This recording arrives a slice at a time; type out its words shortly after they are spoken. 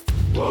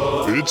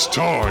It's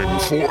time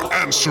for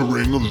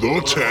Answering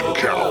the 10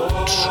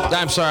 Count.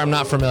 I'm sorry, I'm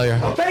not familiar.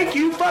 Thank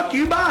you, fuck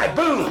you, bye,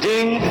 boom.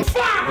 Ding.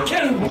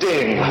 Fucking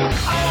ding. I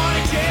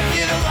wanna take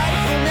you to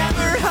life and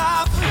never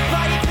hop.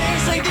 Fighting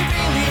things like they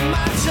really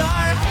matter.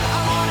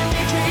 I wanna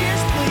make your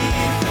ears bleed.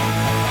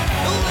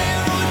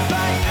 Live with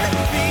fire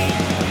feet.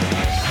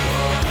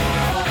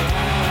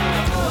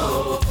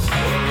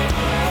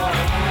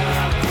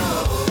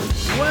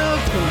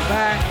 Welcome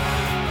back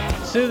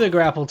to the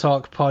Grapple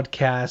Talk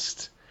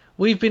podcast.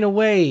 We've been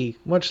away,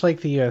 much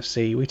like the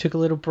UFC. We took a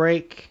little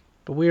break,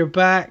 but we are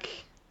back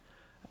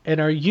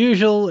in our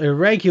usual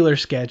irregular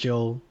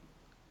schedule.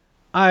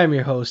 I am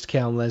your host,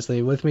 Callum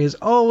Leslie. With me as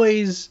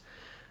always,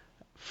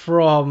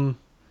 from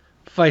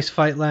Vice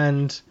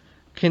Fightland,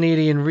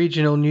 Canadian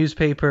regional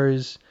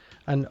newspapers,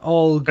 and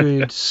all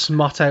good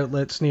smut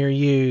outlets near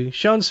you,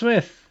 Sean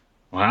Smith.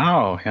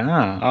 Wow,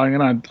 yeah.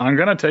 I'm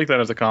gonna take that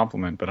as a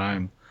compliment, but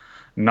I'm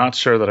not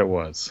sure that it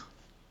was.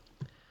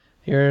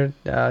 You're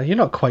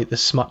not quite the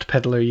smut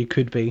peddler you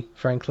could be,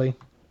 frankly.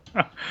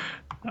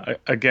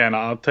 Again,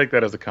 I'll take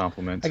that as a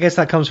compliment. I guess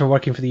that comes from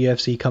working for the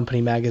UFC Company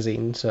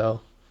magazine,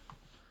 so...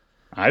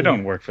 I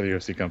don't work for the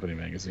UFC Company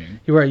magazine.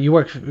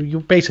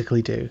 You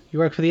basically do. You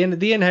work for the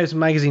in-house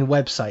magazine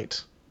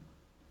website.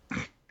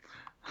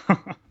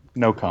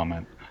 No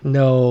comment.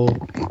 No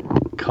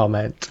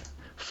comment.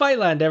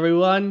 Fightland,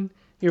 everyone.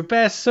 Your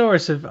best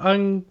source of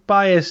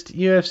unbiased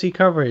UFC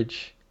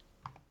coverage.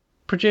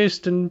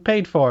 Produced and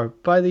paid for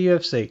by the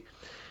UFC.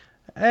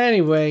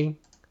 Anyway,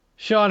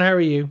 Sean, how are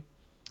you?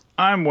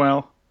 I'm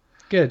well.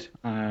 Good.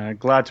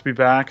 Glad to be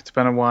back. It's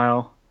been a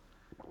while.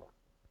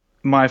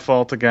 My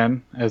fault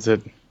again, as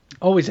it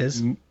always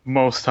is.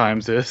 Most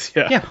times is.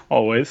 Yeah,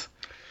 always.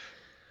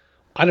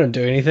 I don't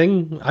do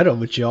anything. I don't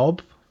have a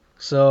job.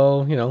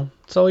 So,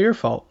 it's all your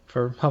fault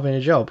for having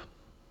a job.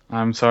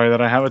 I'm sorry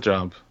that I have a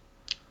job.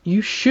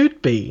 You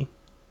should be.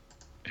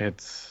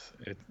 It's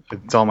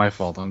all my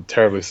fault. I'm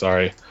terribly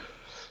sorry.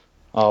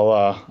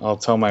 I'll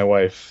tell my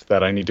wife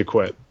that I need to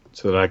quit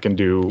so that I can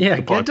do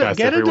the podcast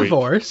get every a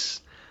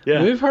divorce. Week.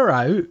 Move her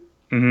out.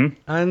 Mm-hmm.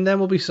 And then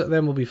we'll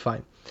be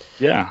fine.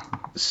 Yeah.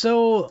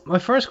 So my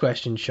first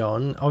question,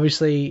 Sean.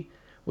 Obviously,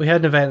 we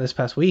had an event this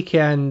past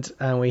weekend,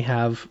 and we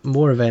have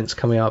more events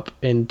coming up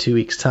in 2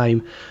 weeks'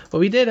 time. But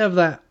we did have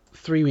that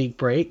 3-week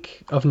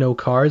break of no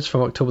cards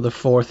from October the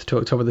 4th to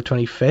October the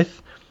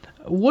 25th.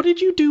 What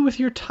did you do with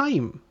your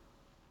time?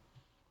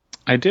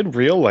 I did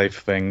real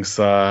life things.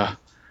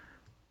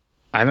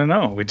 I don't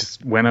know. We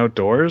just went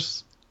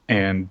outdoors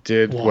and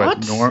did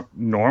what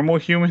normal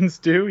humans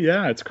do.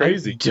 Yeah, it's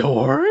crazy.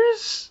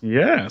 Outdoors?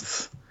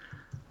 Yes.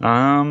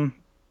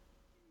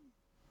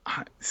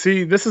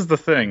 See, this is the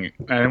thing,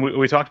 and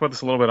we talked about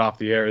this a little bit off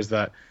the air, is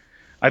that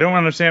I don't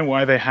understand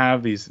why they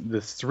have this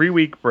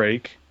 3-week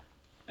break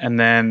and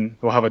then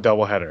we'll have a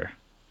doubleheader.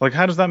 Like,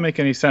 how does that make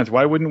any sense?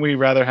 Why wouldn't we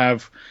rather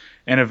have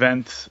an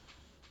event,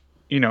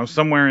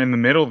 somewhere in the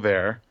middle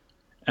there,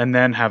 and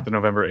then have the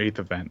November 8th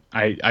event?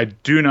 I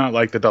do not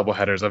like the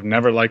doubleheaders. I've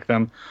never liked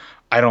them.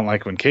 I don't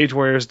like when Cage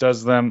Warriors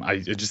does them. I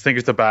just think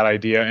it's a bad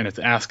idea, and it's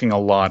asking a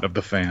lot of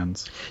the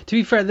fans. To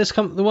be fair,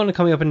 the one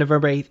coming up on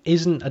November 8th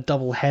isn't a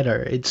double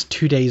header. It's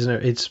 2 days,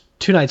 it's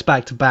 2 nights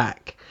back to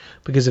back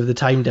because of the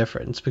time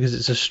difference, because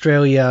it's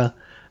Australia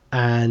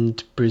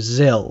and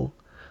Brazil.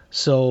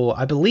 So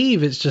I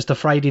believe it's just a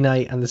Friday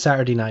night and the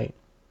Saturday night.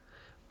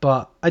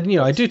 But I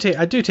do take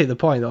the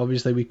point that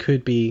obviously we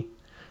could be,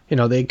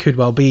 they could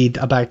well be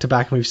a back to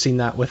back, and we've seen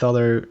that with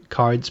other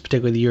cards,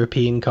 particularly the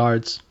European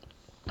cards,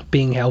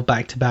 being held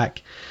back to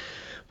back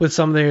with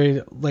some of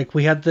their, like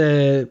we had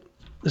the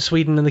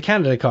Sweden and the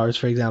Canada cards,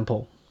 for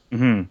example.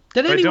 Mm-hmm.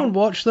 Did anyone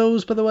watch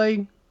those, by the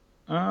way?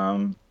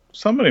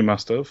 Somebody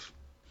must have.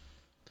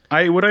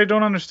 What I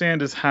don't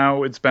understand is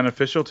how it's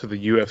beneficial to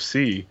the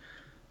UFC.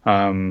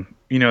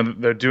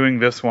 They're doing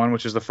this one,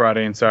 which is the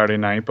Friday and Saturday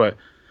night, but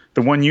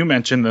the one you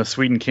mentioned, the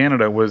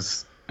Sweden-Canada,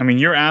 was...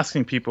 you're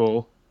asking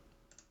people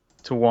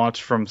to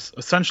watch from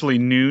essentially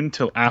noon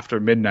till after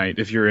midnight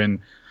if you're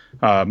in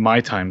my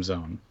time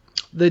zone.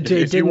 It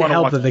didn't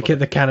help that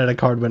the Canada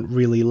card went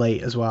really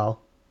late as well.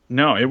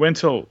 No, it went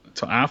till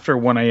after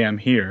 1 a.m.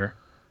 here.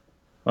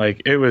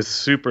 Like, it was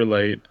super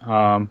late.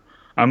 I'm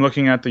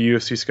looking at the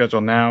UFC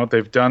schedule now.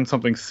 They've done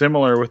something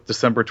similar with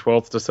December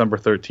 12th, December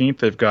 13th.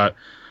 They've got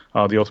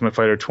the Ultimate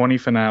Fighter 20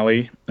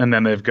 finale, and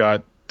then they've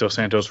got Dos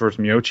Santos versus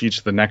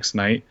Miocic the next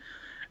night.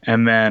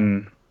 And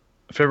then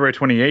February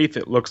 28th,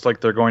 it looks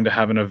like they're going to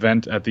have an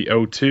event at the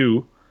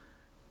O2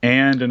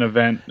 and an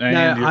event...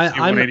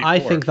 I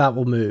think that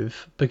will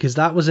move, because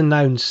that was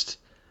announced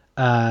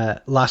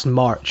last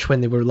March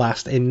when they were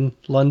last in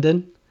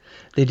London.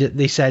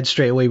 They said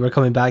straight away, we're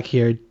coming back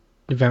here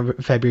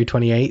February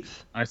 28th.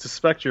 I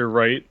suspect you're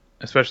right,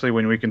 especially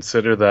when we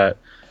consider that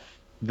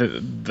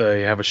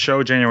they have a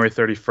show January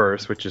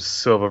 31st, which is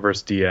Silva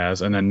versus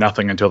Diaz, and then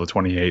nothing until the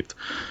 28th.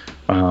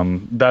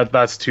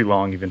 That's too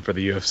long even for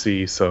the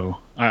UFC, so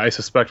I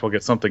suspect we'll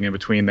get something in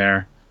between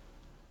there.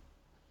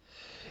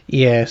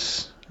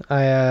 Yes.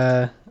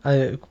 I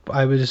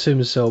would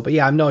assume so. But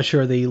yeah, I'm not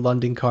sure the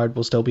London card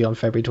will still be on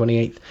February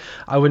 28th.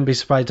 I wouldn't be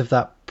surprised if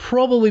that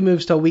probably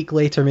moves to a week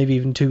later, maybe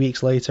even 2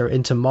 weeks later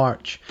into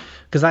March,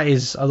 because that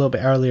is a little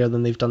bit earlier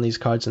than they've done these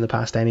cards in the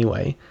past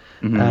anyway.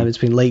 It's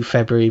been late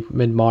February,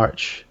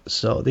 mid-March,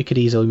 so they could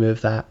easily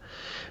move that.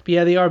 But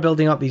yeah, they are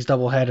building up these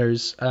double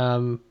headers.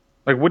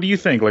 Like, what do you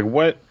think? Like,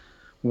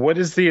 what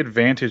is the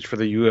advantage for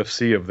the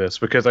UFC of this?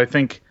 Because I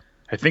think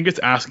it's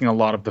asking a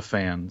lot of the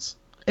fans.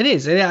 It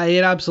is. It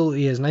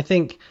absolutely is. And I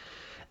think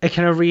it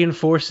kind of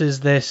reinforces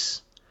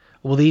this,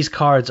 well, these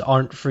cards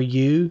aren't for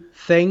you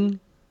thing.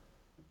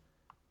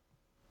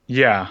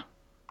 Yeah.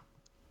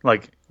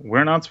 Like,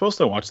 we're not supposed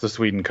to watch the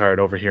Sweden card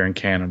over here in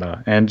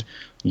Canada. And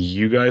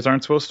you guys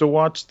aren't supposed to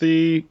watch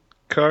the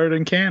card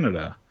in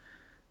Canada.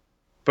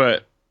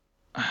 But,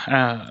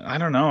 I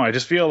don't know. I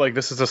just feel like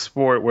this is a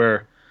sport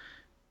where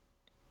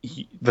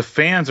the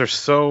fans are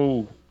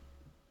so...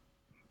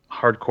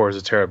 Hardcore is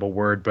a terrible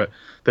word, but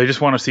they just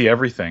want to see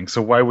everything.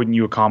 So why wouldn't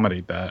you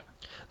accommodate that?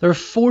 There are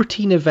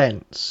 14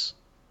 events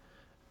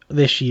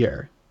this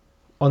year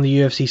on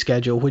the UFC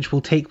schedule, which will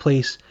take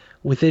place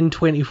within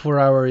 24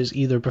 hours,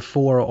 either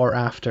before or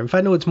after. In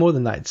fact, no, it's more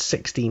than that. It's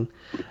 16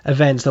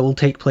 events that will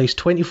take place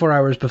 24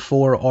 hours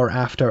before or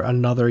after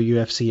another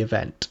UFC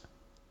event.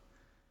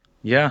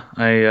 Yeah,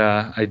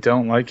 I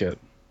don't like it.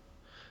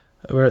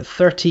 We're at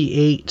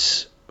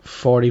 38,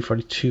 40,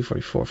 42,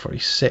 44,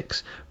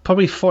 46.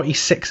 Probably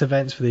 46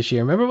 events for this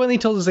year. Remember when they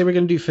told us they were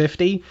going to do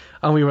 50?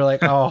 And we were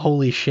like, oh,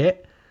 holy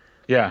shit.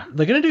 Yeah.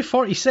 They're going to do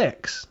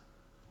 46.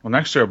 Well,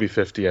 next year it'll be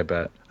 50, I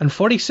bet. And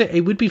 46,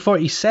 it would be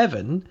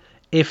 47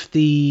 if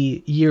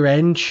the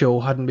year-end show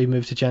hadn't been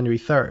moved to January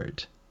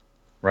 3rd.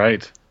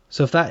 Right.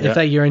 So if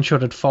that year-end show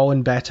had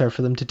fallen better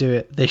for them to do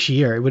it this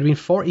year, it would have been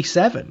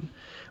 47,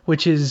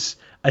 which is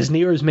as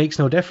near as makes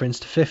no difference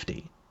to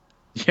 50.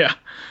 Yeah.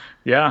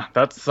 Yeah,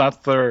 that's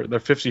their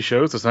 50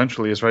 shows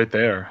essentially is right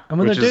there. And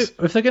when if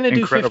they're going to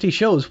do 50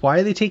 shows, why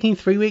are they taking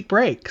 3-week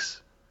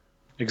breaks?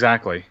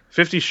 Exactly.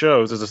 50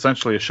 shows is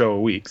essentially a show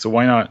a week, so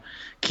why not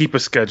keep a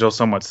schedule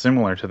somewhat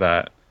similar to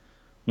that?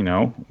 You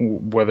know,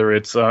 whether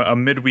it's a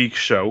midweek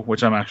show,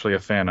 which I'm actually a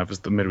fan of, is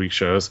the midweek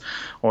shows,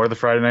 or the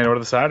Friday night or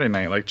the Saturday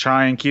night. Like,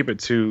 try and keep it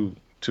to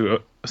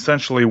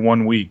essentially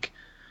 1 week.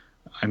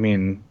 I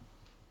mean,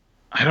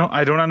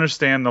 I don't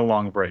understand the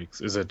long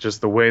breaks. Is it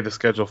just the way the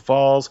schedule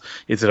falls?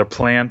 Is it a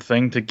planned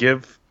thing to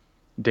give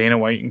Dana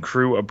White and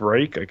crew a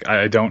break? Like,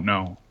 I don't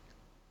know.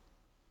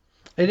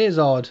 It is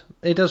odd.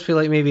 It does feel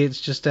like maybe it's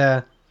just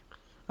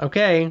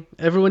okay,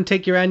 everyone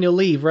take your annual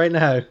leave right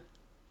now.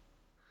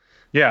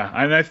 Yeah,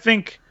 and I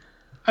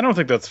don't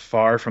think that's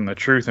far from the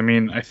truth. I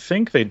mean, I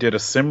think they did a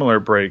similar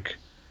break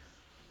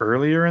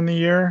earlier in the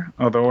year.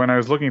 Although when I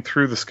was looking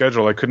through the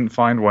schedule, I couldn't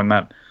find one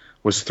that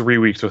was 3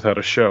 weeks without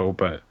a show,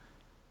 but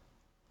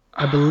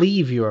I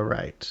believe you are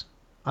right.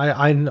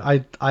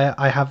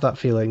 I have that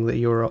feeling that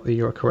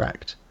you're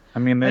correct. I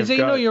mean,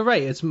 you're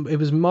right. It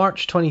was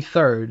March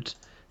 23rd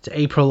to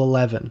April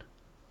 11.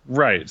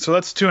 Right. So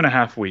that's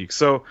 2.5 weeks.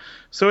 So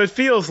it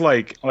feels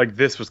like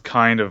this was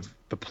kind of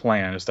the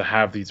plan, is to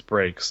have these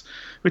breaks,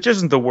 which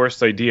isn't the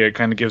worst idea. It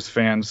kind of gives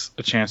fans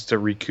a chance to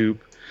recoup.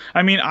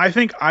 I mean, I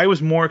think I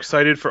was more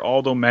excited for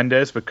Aldo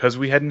Mendez because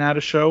we hadn't had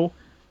a show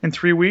in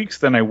 3 weeks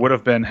than I would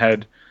have been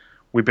had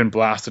we been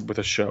blasted with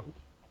a show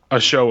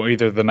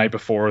either the night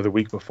before or the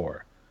week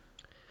before.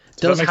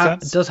 Does that make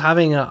sense? Does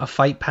having a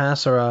Fight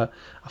Pass or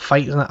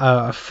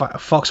a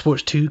Fox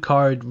Sports 2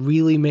 card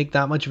really make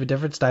that much of a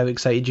difference to how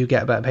excited you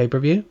get about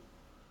pay-per-view?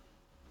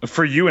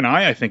 For you and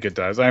I think it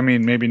does. I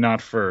mean, maybe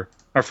not for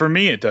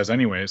me it does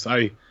anyways.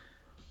 I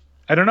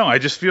don't know. I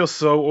just feel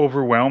so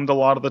overwhelmed a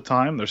lot of the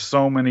time. There's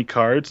so many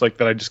cards like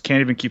that I just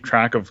can't even keep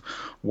track of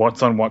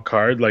what's on what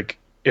card. Like,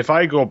 if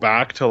I go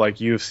back to like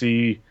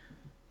UFC,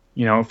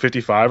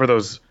 55 or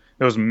those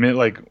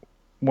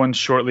ones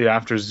shortly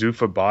after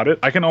Zuffa bought it,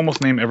 I can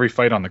almost name every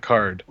fight on the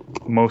card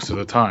most of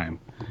the time.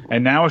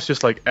 And now it's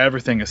just like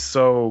everything is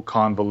so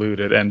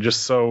convoluted and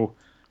just so,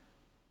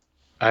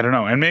 I don't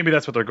know. And maybe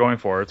that's what they're going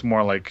for. It's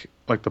more like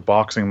the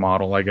boxing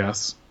model, I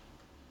guess.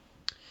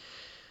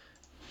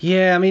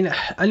 Yeah, I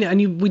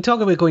mean, we talk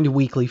about going to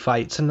weekly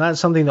fights, and that's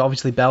something that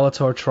obviously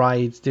Bellator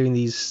tried doing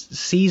these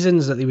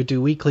seasons that they would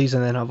do weeklies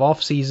and then have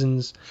off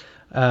seasons.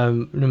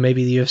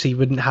 Maybe the UFC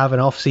wouldn't have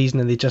an off season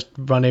and they just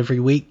run every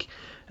week.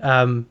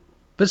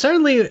 But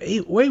certainly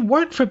it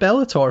worked for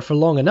Bellator for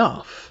long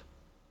enough.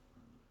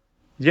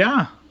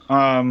 Yeah.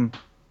 I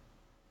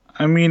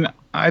mean,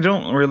 I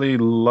don't really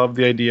love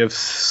the idea of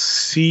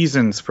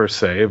seasons per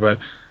se, but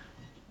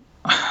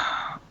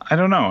I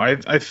don't know.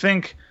 I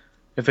think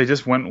if they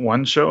just went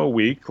one show a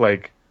week,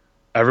 like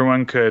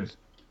everyone could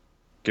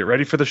get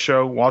ready for the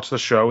show, watch the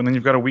show, and then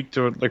you've got a week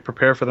to like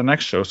prepare for the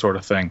next show sort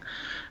of thing.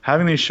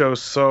 Having these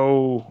shows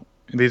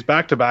these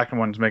back-to-back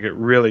ones make it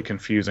really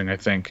confusing, I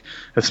think,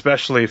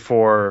 especially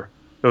for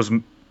those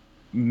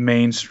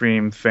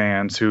mainstream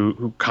fans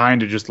who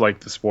kind of just like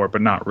the sport,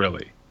 but not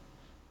really.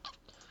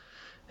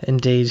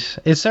 Indeed.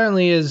 It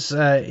certainly is.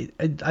 I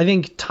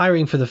think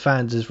tiring for the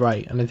fans is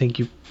right, and I think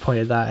you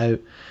pointed that out,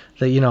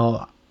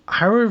 that,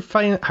 how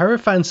are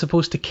fans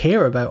supposed to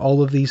care about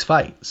all of these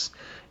fights?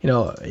 You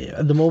know,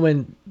 at the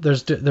moment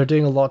they're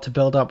doing a lot to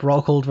build up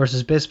Rockhold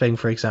versus Bisping,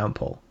 for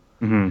example.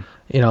 Mm-hmm.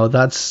 You know,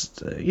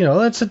 that's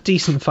a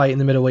decent fight in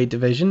the middleweight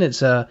division.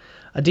 It's a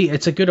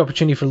good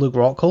opportunity for Luke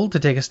Rockhold to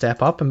take a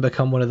step up and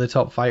become one of the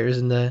top fighters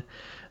in the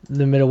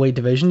middleweight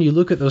division. You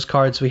look at those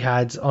cards we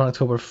had on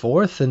October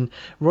 4th, and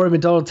Rory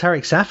MacDonald,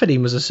 Tarek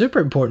Safadine was a super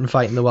important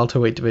fight in the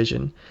welterweight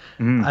division.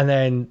 And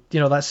then,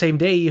 that same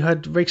day you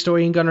had Rick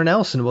Story and Gunnar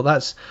Nelson. Well,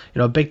 that's,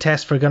 a big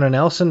test for Gunnar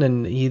Nelson,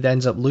 and he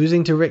ends up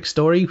losing to Rick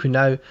Story, who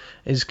now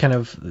is kind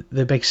of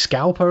the big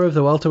scalper of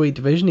the welterweight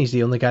division. He's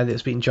the only guy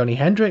that's beaten Johnny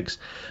Hendricks.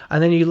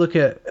 And then you look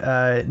at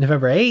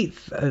November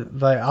 8th,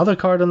 the other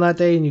card on that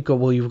day, and you go,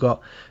 well,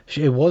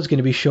 it was going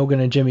to be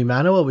Shogun and Jimmy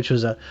Manoa, which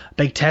was a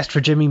big test for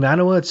Jimmy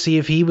Manoa to see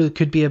if he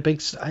could be a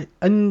big...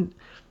 And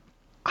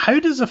how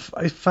does a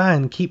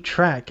fan keep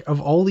track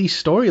of all these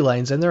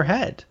storylines in their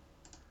head?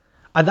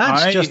 And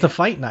that's just the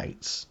fight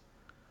nights.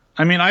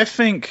 I mean, I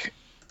think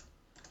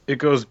it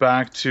goes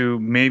back to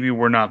maybe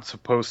we're not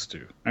supposed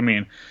to. I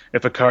mean,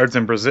 if a card's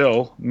in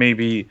Brazil,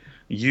 maybe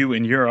you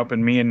in Europe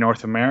and me in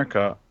North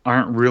America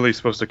aren't really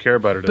supposed to care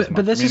about it as much.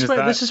 But this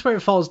is where it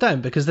falls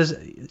down, because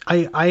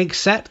I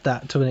accept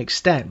that to an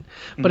extent.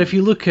 But if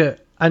you look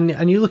at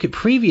and you look at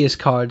previous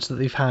cards that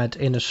they've had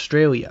in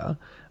Australia,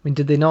 I mean,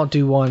 did they not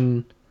do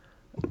one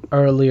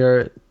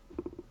earlier?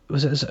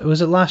 Was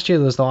it last year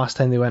that was the last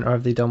time they went, or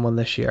have they done one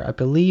this year? I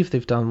believe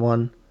they've done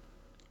one.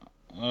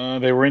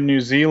 They were in New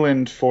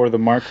Zealand for the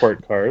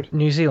Marquardt card.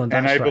 New Zealand, that's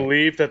and I right.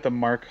 believe that the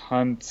Mark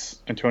Hunt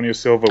Antonio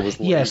Silva was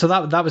late. Yeah, so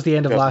that was the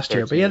end of last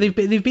year. But yeah,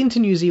 they've been to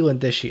New Zealand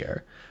this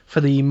year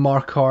for the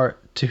Marquardt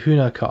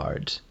Tahuna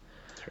card.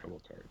 Terrible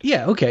card.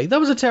 Yeah, okay, that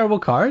was a terrible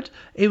card.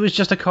 It was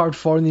just a card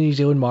for the New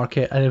Zealand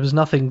market, and it was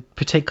nothing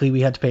particularly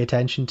we had to pay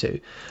attention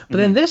to. But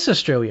then this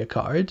Australia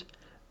card,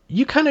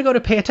 you kind of got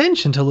to pay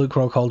attention to Luke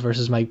Rockhold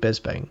versus Mike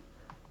Bisping.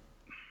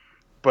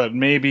 But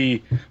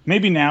maybe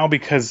now,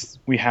 because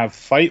we have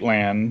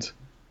Fightland...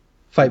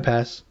 Fight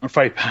Pass. Or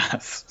Fight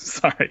Pass,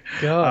 sorry.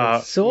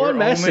 God, so on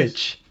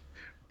message.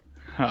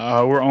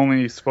 We're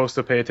only supposed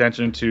to pay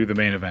attention to the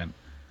main event.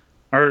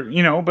 Or,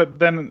 but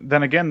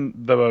then again,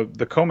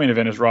 the co-main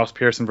event is Ross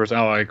Pearson versus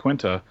Al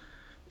Iaquinta.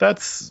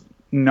 That's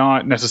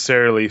not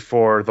necessarily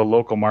for the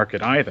local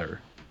market either.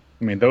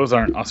 I mean, those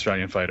aren't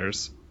Australian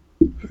fighters.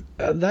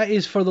 That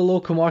is for the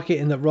local market,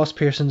 in that Ross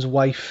Pearson's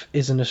wife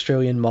is an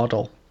Australian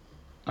model.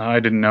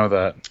 I didn't know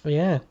that.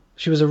 Yeah.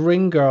 She was a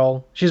ring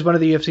girl. She's one of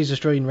the UFC's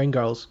Australian ring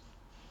girls.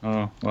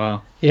 Oh,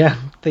 wow. Yeah.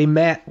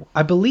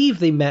 I believe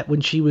they met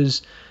when she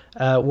was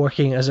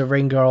working as a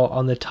ring girl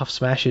on the Tough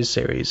Smashes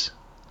series.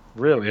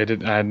 Really?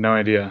 I had no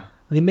idea.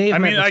 They may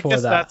have met before I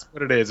guess that. that's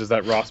what it is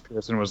that Ross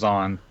Pearson was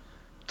on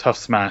Tough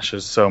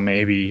Smashes, so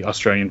maybe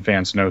Australian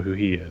fans know who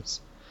he is.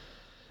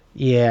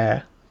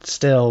 Yeah.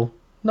 Still,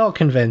 not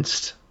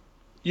convinced.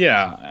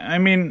 Yeah, I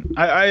mean,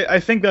 I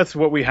think that's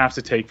what we have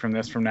to take from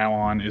this from now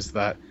on, is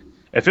that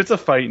if it's a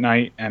fight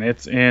night and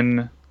it's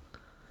in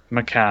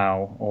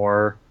Macau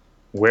or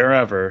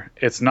wherever,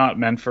 it's not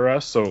meant for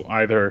us, so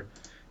either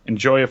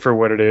enjoy it for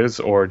what it is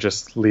or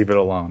just leave it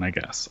alone, I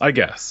guess.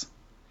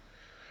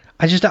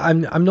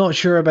 I'm not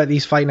sure about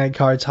these fight night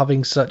cards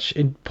having such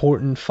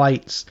important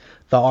fights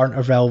that aren't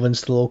of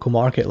relevance to the local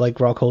market, like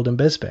Rockhold and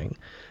Bisping.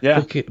 Yeah.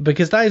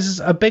 Because that is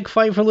a big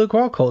fight for Luke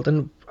Rockhold.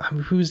 And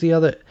who's the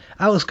other?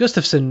 Alex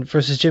Gustafsson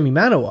versus Jimmy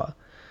Manoa,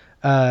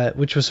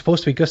 which was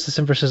supposed to be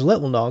Gustafsson versus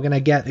Little Nog. And I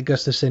get that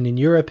Gustafsson in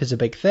Europe is a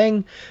big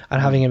thing,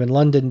 and having him in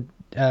London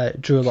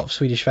drew a lot of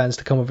Swedish fans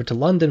to come over to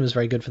London, was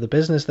very good for the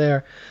business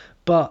there.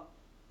 But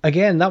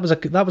again, that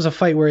was a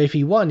fight where if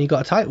he won, he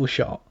got a title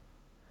shot.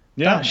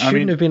 Yeah, that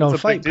shouldn't have been on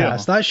Fight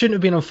Pass. Deal. That shouldn't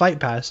have been on Fight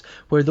Pass,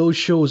 where those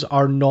shows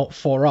are not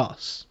for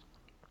us.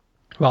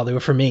 Well, they were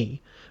for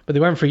me, but they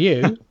weren't for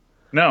you.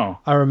 No.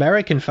 Our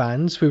American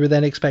fans, we were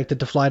then expected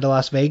to fly to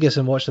Las Vegas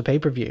and watch the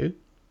pay-per-view.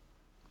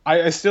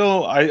 I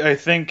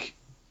think,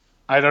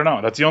 I don't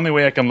know. That's the only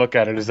way I can look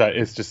at it, is that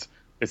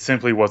it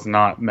simply was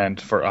not meant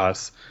for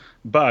us.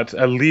 But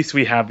at least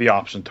we have the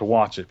option to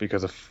watch it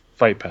because of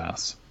Fight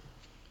Pass.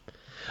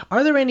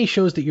 Are there any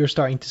shows that you're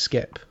starting to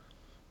skip?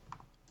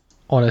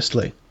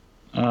 Honestly.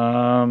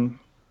 I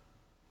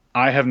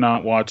have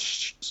not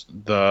watched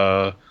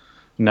the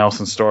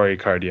Nelson Story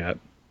card yet.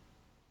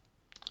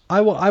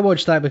 I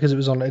watched that because it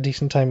was on a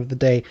decent time of the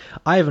day.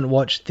 I haven't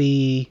watched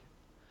the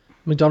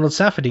McDonald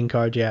Safadine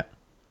card yet.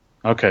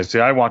 Okay, see,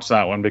 I watched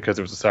that one because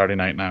it was a Saturday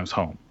night and I was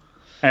home.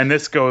 And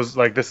this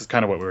is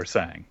kind of what we were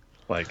saying.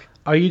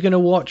 Are you going to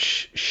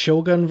watch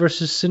Shogun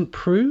versus St.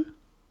 Preux?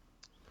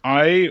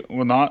 I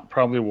will not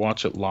probably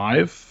watch it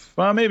live.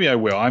 Well, maybe I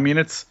will. I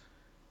mean,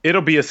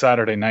 it'll be a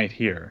Saturday night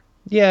here.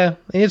 Yeah,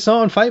 it's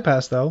not on Fight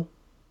Pass, though.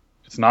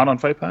 It's not on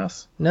Fight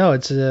Pass? No,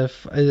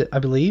 I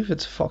believe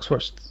it's a Fox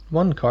Sports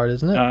 1 card,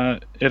 isn't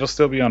it? It'll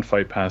still be on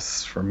Fight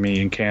Pass for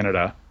me in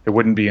Canada. It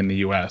wouldn't be in the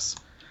US.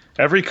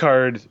 Every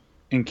card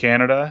in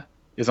Canada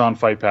is on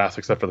Fight Pass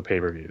except for the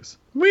pay-per-views.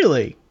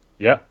 Really?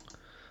 Yep.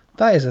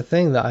 That is a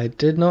thing that I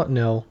did not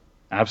know.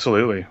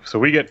 Absolutely. So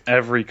we get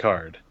every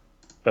card.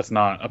 that's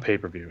not a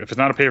pay-per-view. If it's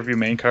not a pay-per-view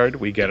main card,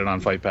 we get it on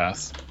Fight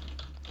Pass.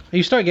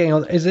 You start getting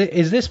on.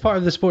 Is this part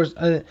of the sports?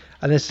 And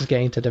this is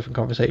getting into a different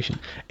conversation.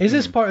 Is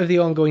this part of the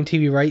ongoing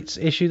TV rights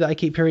issue that I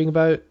keep hearing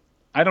about?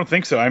 I don't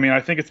think so. I mean,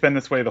 I think it's been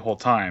this way the whole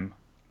time.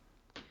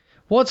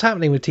 What's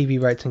happening with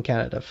TV rights in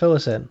Canada? Fill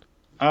us in.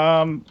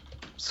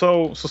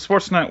 So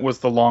Sportsnet was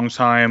the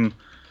long-time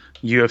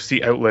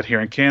UFC outlet here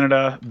in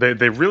Canada.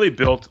 They really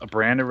built a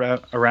brand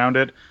around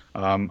it.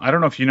 I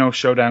don't know if you know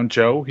Showdown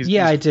Joe.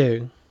 I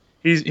do.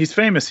 He's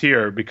famous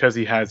here because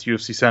he has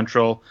UFC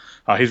Central.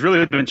 He's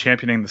really been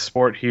championing the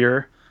sport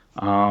here.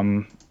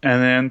 And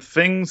then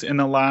things in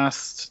the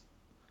last,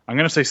 I'm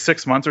going to say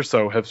 6 months or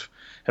so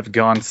have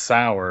gone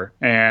sour.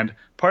 And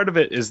part of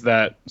it is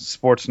that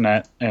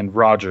Sportsnet and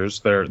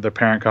Rogers, their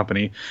parent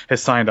company,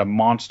 has signed a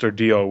monster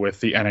deal with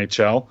the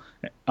NHL,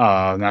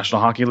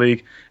 National Hockey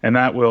League, and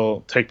that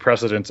will take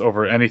precedence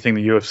over anything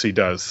the UFC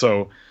does.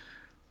 So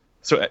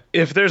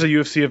if there's a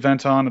UFC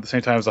event on at the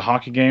same time as a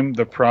hockey game,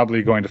 they're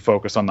probably going to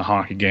focus on the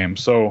hockey game.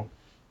 So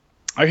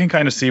I can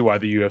kind of see why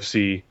the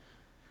UFC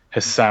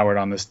has soured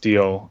on this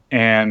deal.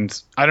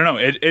 And I don't know,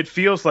 it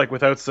feels like,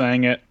 without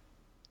saying it,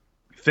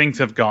 things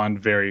have gone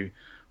very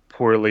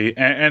poorly.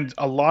 And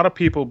a lot of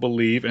people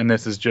believe, and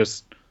this is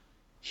just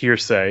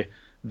hearsay,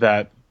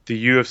 that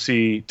the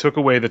UFC took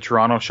away the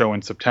Toronto show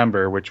in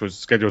September, which was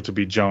scheduled to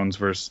be Jones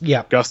versus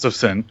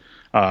Gustafsson,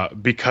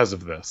 because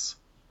of this.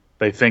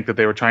 They think that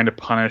they were trying to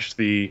punish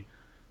the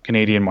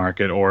Canadian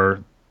market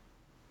or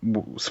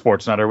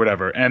Sportsnet or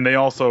whatever. And they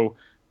also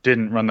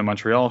didn't run the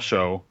Montreal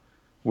show,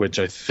 which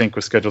I think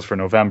was scheduled for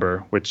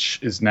November, which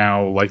is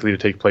now likely to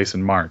take place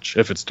in March,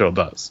 if it still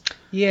does.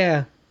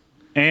 Yeah.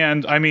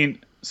 And, I mean,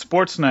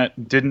 Sportsnet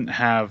didn't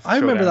have... I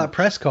remember that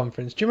press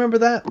conference. Do you remember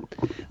that?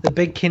 The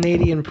big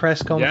Canadian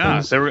press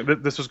conference? Yeah,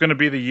 this was going to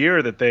be the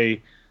year that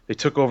they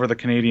took over the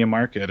Canadian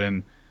market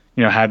and,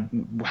 you know, had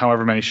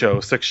however many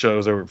shows, 6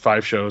 shows or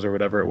 5 shows or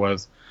whatever it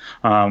was.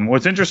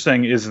 What's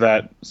interesting is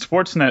that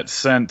Sportsnet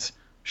sent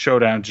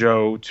Showdown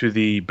Joe to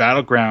the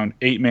Battleground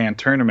 8-man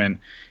tournament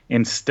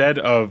instead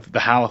of the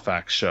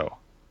Halifax show.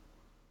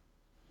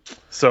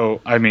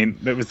 So, I mean,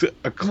 it was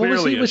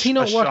clearly was he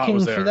not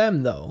working for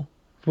them, though?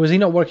 Was he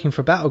not working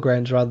for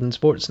Battlegrounds rather than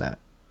Sportsnet?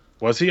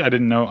 Was he? I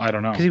didn't know. I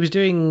don't know. Because he was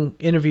doing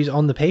interviews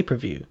on the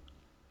pay-per-view.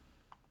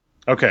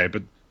 Okay,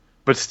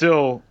 but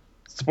still,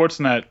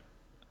 Sportsnet...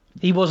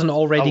 He wasn't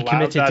already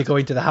committed to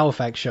going to the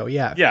Halifax show,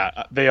 yeah.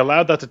 Yeah, they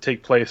allowed that to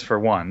take place, for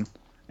one.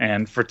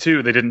 And for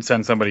two, they didn't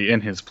send somebody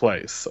in his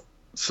place.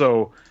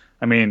 So,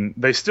 I mean,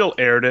 they still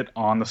aired it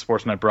on the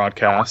Sportsnet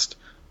broadcast,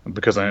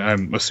 because I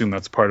assume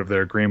that's part of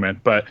their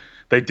agreement. But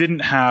they didn't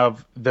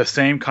have the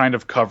same kind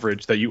of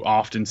coverage that you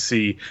often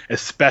see,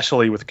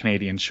 especially with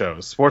Canadian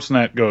shows.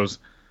 Sportsnet goes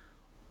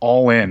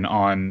all in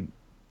on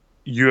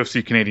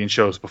UFC Canadian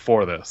shows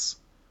before this.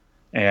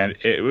 And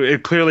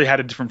it clearly had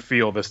a different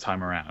feel this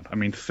time around. I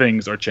mean,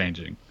 things are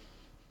changing.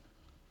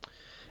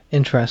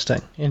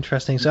 Interesting.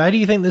 So how do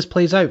you think this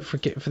plays out for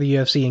the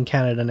UFC in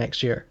Canada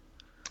next year?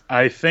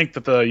 I think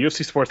that the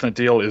UFC Sportsnet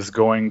deal is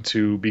going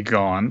to be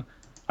gone.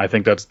 I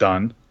think that's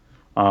done.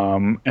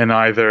 And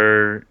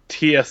either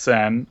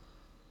TSN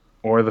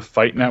or the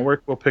Fight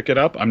Network will pick it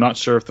up. I'm not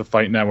sure if the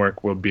Fight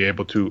Network will be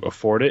able to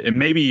afford it. It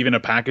may be even a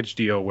package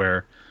deal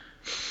where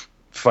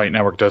Fight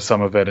Network does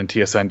some of it and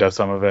TSN does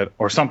some of it,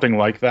 or something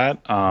like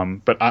that.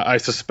 But I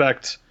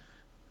suspect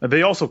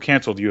they also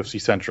canceled UFC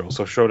Central,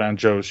 so Showdown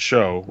Joe's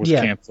show was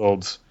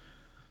canceled,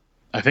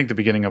 I think, the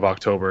beginning of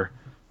October.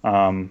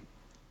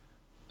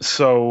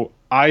 So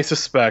I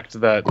suspect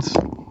that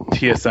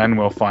TSN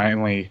will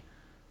finally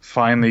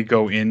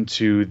go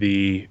into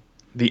the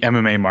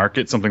MMA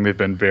market, something they've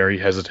been very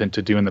hesitant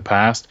to do in the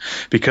past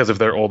because of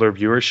their older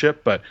viewership.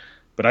 But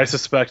I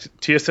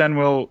suspect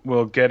TSN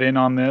will get in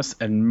on this,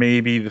 and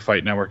maybe the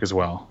Fight Network as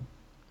well.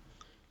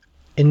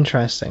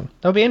 Interesting.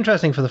 That'll be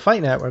interesting for the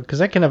Fight Network, because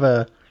they can have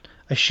a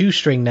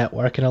shoestring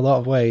network in a lot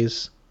of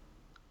ways.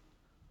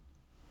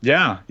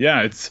 Yeah,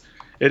 it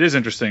is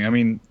interesting. I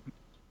mean,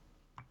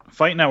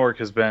 Fight Network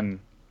has been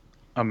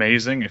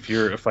amazing. If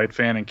you're a fight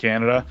fan in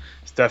Canada,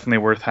 it's definitely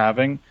worth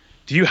having.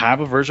 Do you have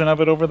a version of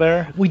it over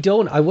there? We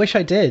don't. I wish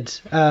I did.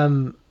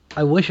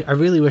 I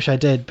really wish I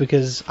did,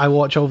 because I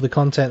watch all the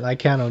content I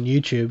can on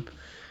YouTube.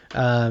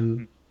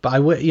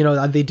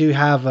 But they do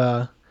have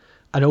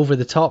an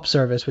over-the-top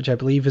service, which I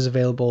believe is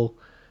available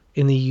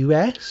in the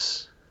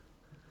US.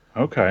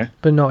 Okay.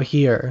 But not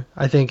here.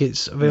 I think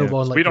it's available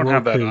on we don't Roku.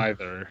 have that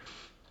either.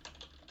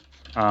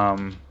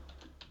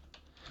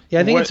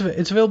 Yeah, I think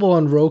it's available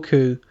on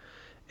Roku.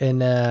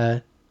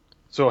 So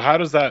how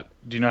does that?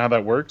 Do you know how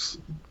that works?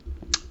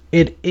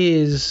 It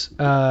is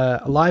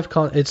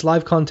it's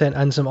live content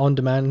and some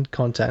on-demand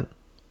content.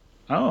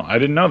 Oh, I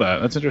didn't know that.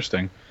 That's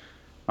interesting.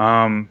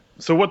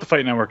 So what the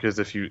Fight Network is,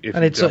 it's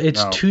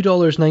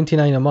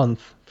 $2.99 a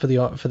month for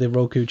the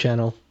Roku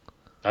channel.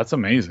 That's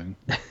amazing.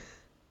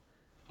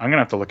 I'm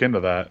gonna have to look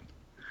into that.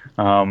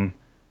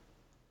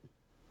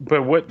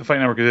 But what the Fight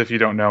Network is, if you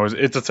don't know, is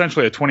it's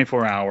essentially a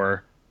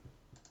 24-hour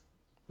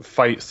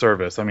fight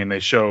service. I mean, they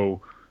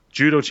show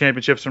judo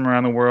championships from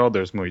around the world.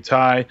 There's Muay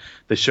Thai.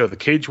 They show the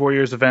Cage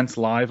Warriors events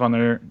live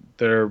on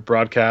their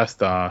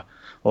broadcast.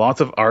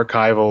 Lots of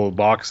archival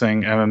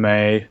boxing,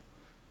 MMA,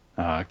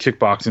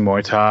 kickboxing,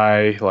 Muay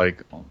Thai,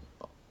 like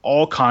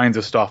all kinds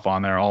of stuff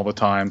on there all the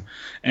time.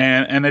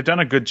 And they've done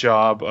a good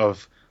job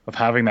of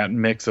having that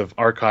mix of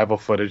archival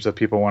footage that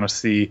people want to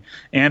see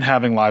and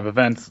having live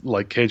events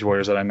like Cage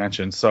Warriors that I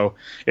mentioned. So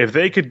if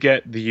they could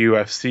get the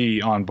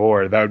UFC on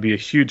board, that would be a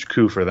huge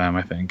coup for them,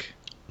 I think.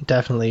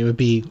 Definitely, it would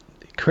be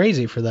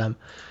crazy for them.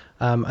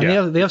 And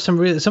Yeah. they have some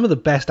of the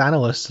best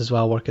analysts as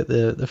well work at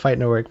the Fight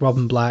Network.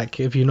 Robin Black,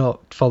 if you're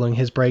not following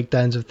his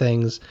breakdowns of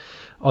things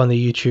on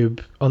the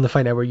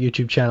Fight Network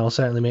YouTube channel,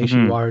 certainly make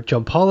sure you are.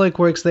 John Pollock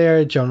works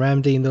there. John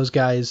Ramdeen, those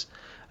guys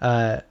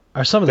are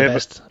some of the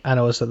best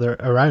analysts that they're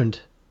around.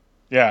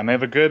 Yeah, and they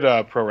have a good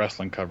pro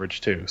wrestling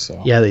coverage too.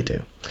 So Yeah, they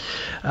do.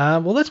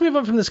 Well, let's move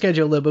on from the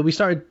schedule a little bit. We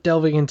started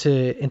delving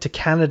into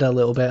Canada a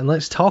little bit, and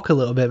let's talk a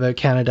little bit about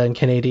Canada and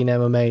Canadian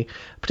MMA,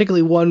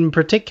 particularly one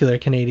particular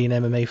Canadian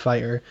MMA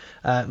fighter,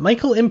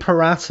 Michael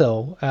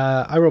Imparato.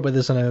 I wrote about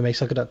this on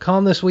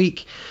MMAsucker.com this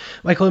week.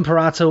 Michael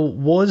Imparato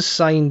was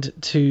signed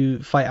to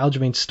fight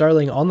Aljamain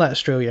Sterling on that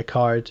Australia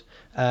card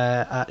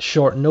at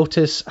short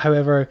notice.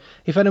 However,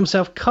 he found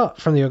himself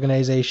cut from the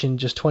organisation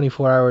just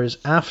 24 hours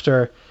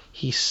after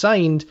he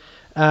signed,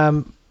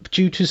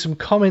 due to some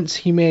comments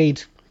he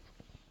made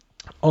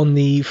on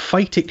the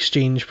Fight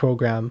Exchange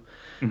program,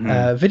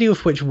 video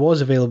of which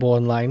was available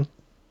online.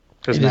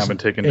 has now been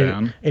taken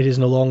down. It is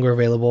no longer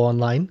available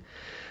online.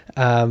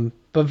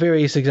 But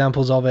various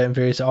examples of it and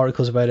various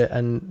articles about it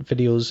and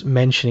videos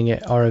mentioning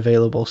it are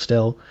available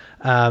still.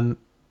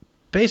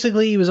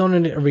 Basically, he was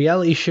on a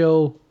reality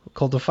show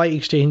called The Fight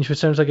Exchange, which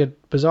sounds like a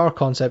bizarre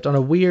concept, on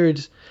a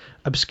weird,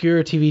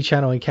 obscure TV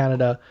channel in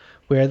Canada,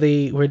 where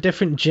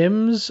different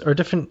gyms or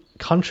different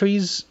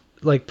countries,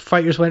 like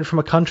fighters went from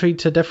a country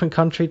to a different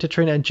country to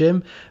train at a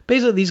gym.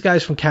 Basically, these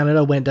guys from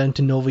Canada went down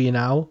to Nova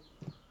Yanao.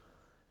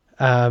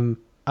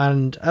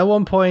 And at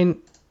one point,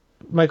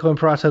 Michael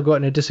Imparato got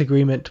in a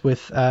disagreement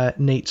with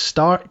Nate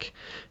Stark,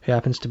 who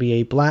happens to be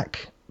a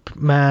black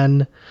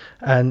man,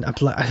 and I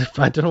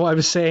don't know what I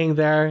was saying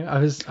there.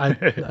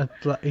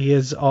 He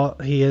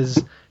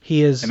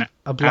is An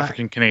a black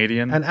African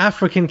Canadian. An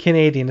African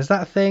Canadian. Is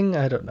that a thing?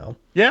 I don't know.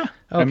 Yeah.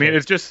 I mean, Okay.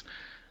 it's just,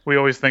 we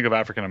always think of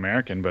African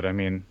American, but I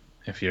mean,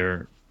 if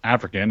you're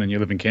African and you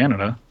live in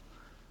Canada.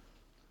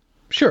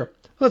 Sure,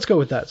 let's go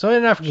with that. So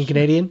an African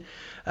Canadian,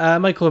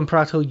 Michael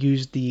Imparato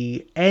used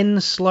the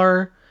N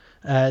slur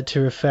to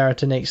refer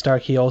to Nate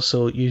Stark. He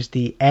also used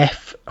the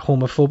F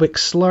homophobic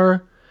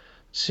slur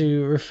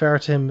to refer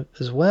to him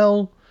as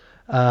well.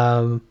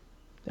 I'm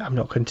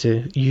not going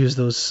to use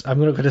those. I'm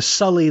not going to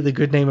sully the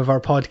good name of our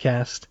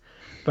podcast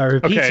by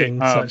repeating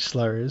such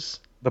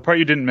slurs. The part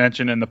you didn't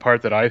mention, and the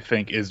part that I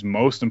think is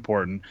most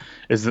important,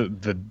 is the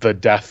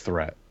death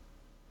threat.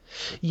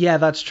 Yeah,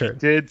 that's true.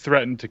 Did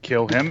threaten to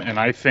kill him, and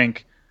I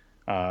think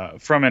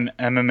from an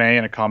MMA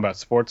and a combat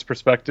sports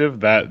perspective,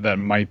 that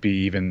might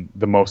be even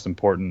the most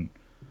important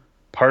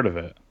part of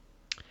it.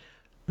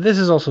 This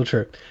is also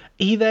true.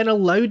 He then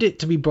allowed it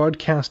to be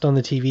broadcast on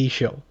the TV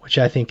show, which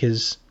I think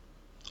is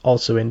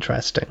also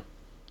interesting.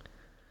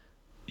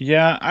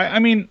 Yeah, I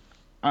mean,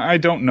 I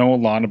don't know a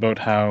lot about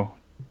how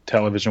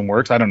television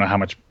works. I don't know how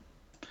much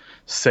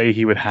say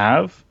he would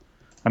have.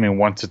 I mean,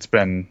 once it's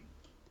been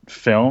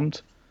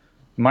filmed.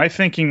 My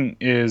thinking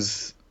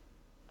is...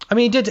 I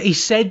mean, he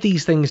said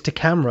these things to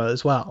camera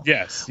as well.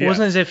 Yes. It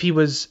wasn't as if he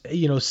was,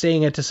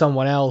 saying it to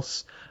someone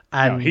else.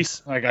 And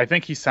No, I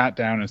think he sat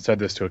down and said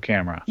this to a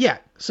camera. yeah,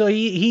 so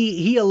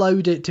he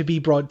allowed it to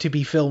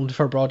be filmed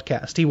for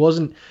broadcast.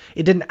 It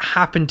didn't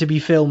happen to be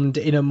filmed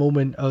in a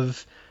moment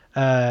of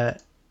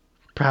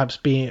perhaps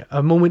being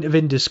a moment of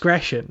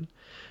indiscretion.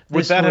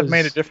 Would that have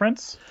made a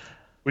difference?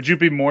 Would you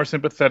be more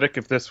sympathetic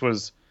if this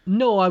was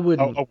No, I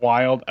wouldn't. a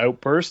wild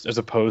outburst as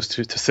opposed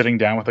to sitting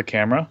down with a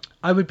camera?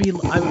 I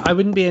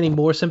wouldn't be any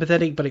more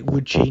sympathetic, but it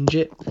would change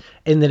it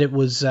in that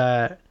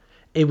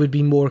it would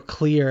be more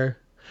clear.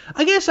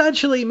 I guess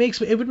actually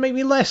it would make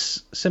me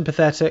less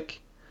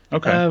sympathetic.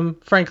 Okay.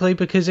 Frankly,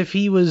 because if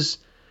he was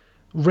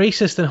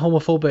racist and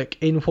homophobic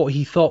in what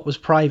he thought was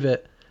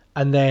private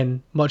and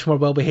then much more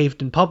well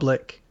behaved in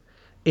public,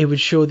 it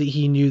would show that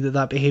he knew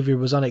that behavior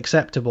was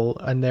unacceptable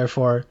and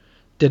therefore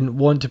didn't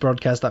want to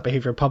broadcast that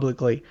behavior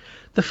publicly.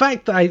 The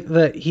fact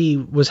that he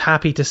was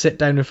happy to sit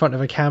down in front of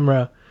a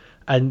camera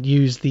and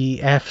use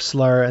the F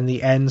slur and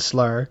the N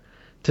slur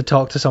to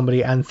talk to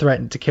somebody and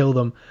threaten to kill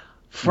them,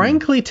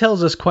 frankly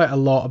tells us quite a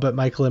lot about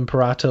Michael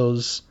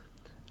Imparato's,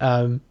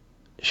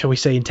 shall we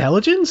say,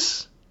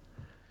 intelligence?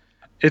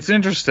 It's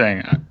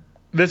interesting.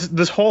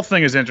 This whole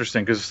thing is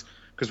interesting because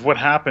what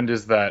happened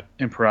is that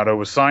Imparato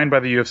was signed by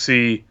the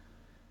UFC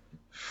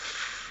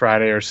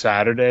Friday or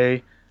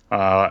Saturday.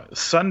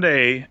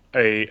 Sunday,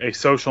 a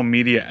social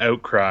media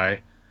outcry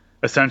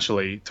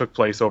essentially took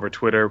place over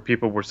Twitter.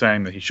 People were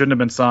saying that he shouldn't have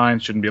been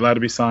signed, shouldn't be allowed to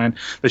be signed.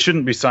 They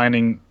shouldn't be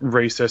signing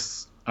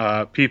racists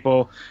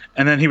people,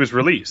 and then he was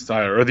released,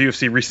 or the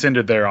UFC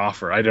rescinded their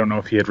offer. I don't know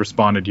if he had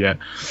responded yet.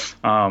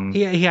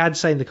 He had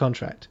signed the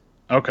contract.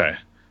 Okay,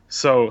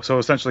 so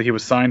essentially he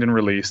was signed and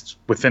released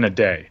within a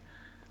day.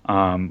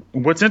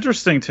 What's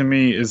interesting to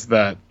me is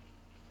that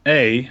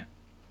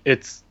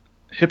it's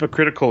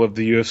hypocritical of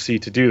the UFC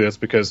to do this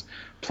because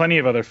plenty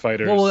of other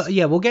fighters. Well,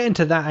 yeah, we'll get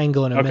into that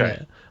angle in a minute.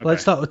 Okay.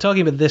 Let's start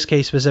talking about this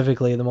case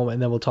specifically at the moment,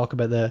 and then we'll talk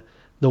about the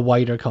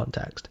wider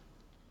context.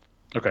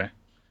 Okay.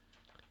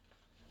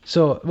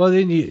 So, well,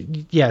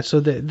 then so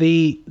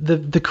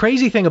the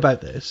crazy thing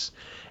about this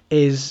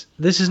is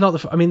this is not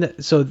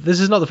this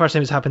is not the first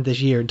time it's happened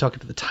this year. And talking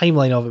about the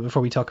timeline of it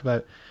before we talk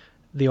about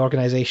the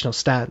organizational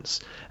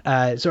stance.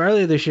 So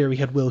earlier this year we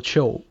had Will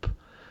Chope,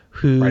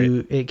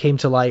 who it came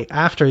to light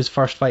after his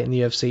first fight in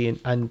the UFC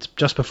and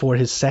just before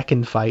his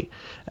second fight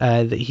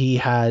that he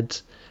had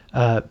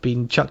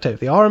been chucked out of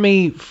the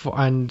army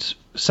and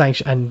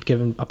sanctioned and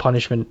given a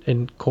punishment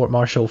in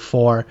court-martial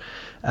for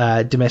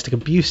domestic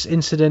abuse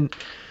incident.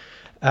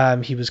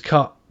 He was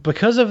cut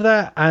because of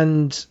that,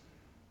 and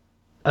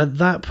at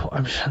that point,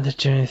 I'm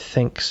trying to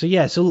think. So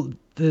yeah, so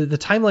the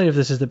timeline of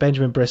this is that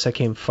Benjamin Brissa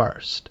came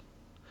first.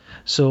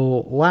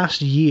 So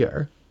last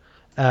year,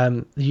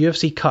 the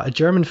UFC cut a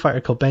German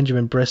fighter called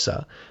Benjamin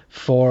Brissa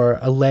for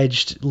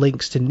alleged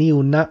links to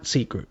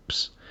neo-Nazi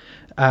groups.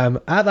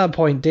 At that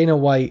point, Dana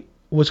White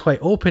was quite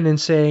open in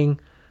saying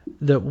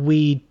that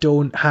we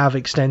don't have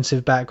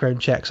extensive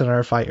background checks on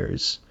our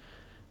fighters.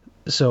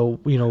 So,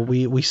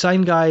 we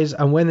sign guys,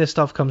 and when this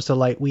stuff comes to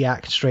light, we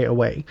act straight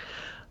away.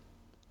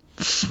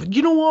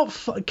 You know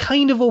what?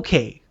 Kind of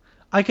okay.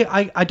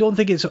 I don't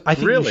think it's. I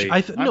think really.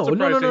 No.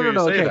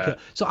 Okay.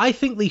 So I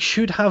think they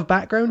should have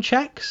background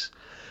checks,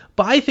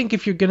 but I think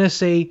if you're gonna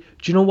say, do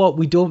you know what?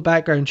 We don't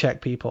background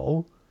check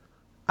people,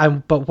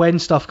 but when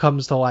stuff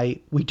comes to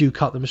light, we do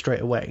cut them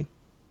straight away.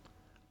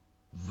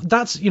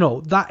 That's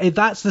if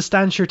that's the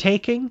stance you're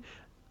taking,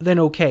 then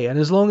okay. And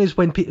as long as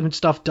when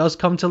stuff does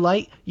come to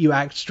light, you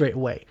act straight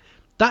away.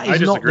 That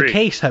is not the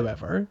case,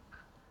 however.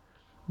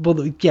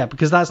 Well, yeah,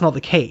 because that's not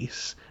the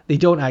case. They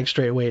don't act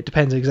straight away. It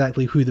depends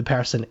exactly who the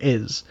person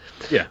is.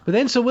 Yeah. But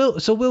then so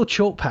Will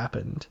Chope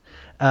happened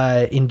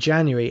in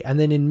January, and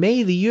then in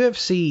May the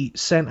UFC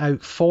sent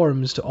out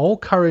forms to all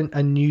current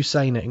and new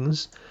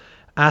signings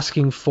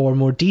asking for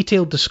more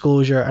detailed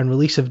disclosure and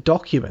release of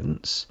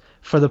documents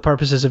for the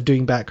purposes of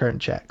doing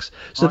background checks.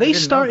 So they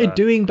started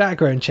doing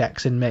background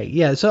checks in May.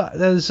 Yeah, so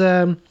there's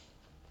a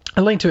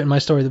link to it in my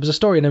story. There was a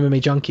story in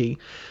MMA Junkie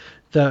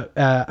that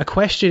a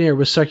questionnaire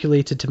was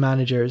circulated to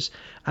managers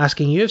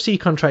asking UFC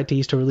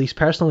contractees to release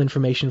personal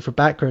information for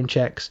background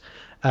checks,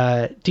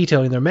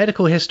 detailing their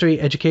medical history,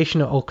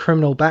 educational or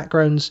criminal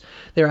backgrounds.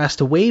 They're asked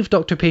to waive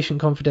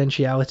doctor-patient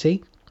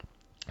confidentiality.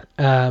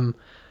 So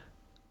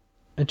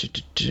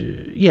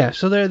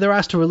they're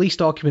asked to release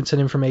documents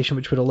and information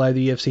which would allow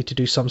the UFC to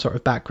do some sort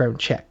of background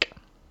check.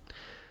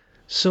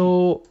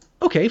 So,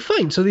 okay,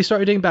 fine. So they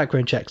started doing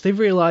background checks. They've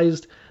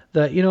realized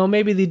that,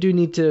 maybe they do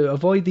need to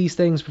avoid these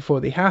things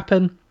before they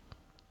happen.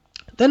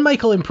 Then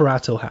Michael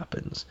Imperato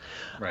happens.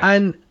 Right.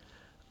 And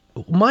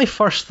my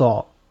first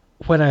thought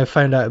when I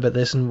found out about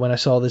this and when I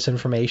saw this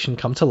information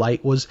come to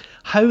light was,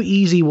 how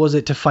easy was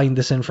it to find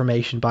this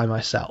information by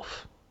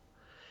myself?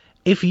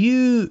 If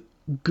you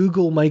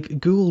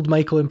Googled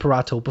Michael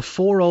Imperato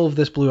before all of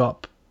this blew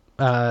up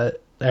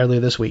earlier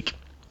this week,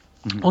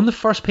 on the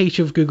first page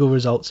of Google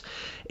results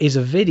is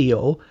a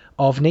video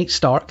of Nate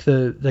Stark,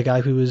 the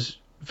guy who was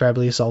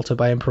verbally assaulted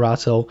by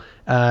Imperato,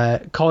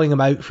 calling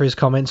him out for his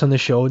comments on the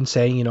show and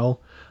saying,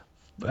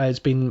 it's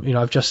been,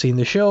 I've just seen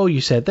the show,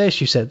 you said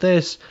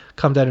this,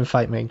 come down and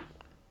fight me.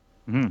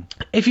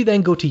 If you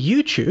then go to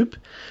YouTube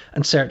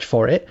and search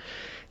for it,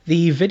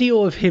 the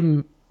video of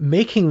him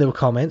making the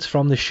comments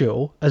from the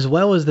show, as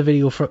well as the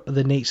video for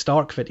the Nate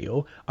Stark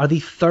video, are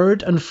the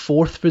third and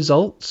fourth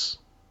results.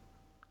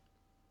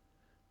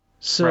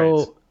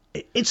 So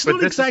it's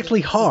not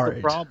exactly hard.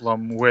 The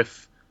problem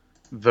with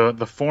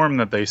the form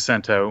that they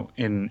sent out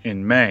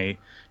in May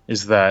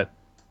is that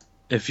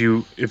if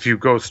you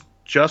go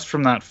just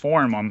from that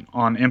form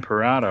on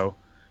Imperato,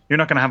 you're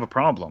not going to have a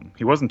problem.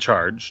 He wasn't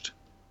charged.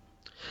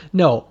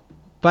 No,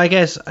 but I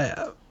guess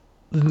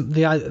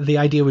the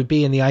idea would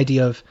be, in the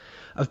idea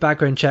of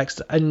background checks,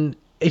 and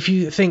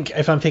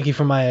if I'm thinking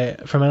from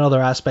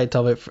another aspect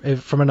of it,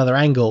 from another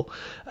angle,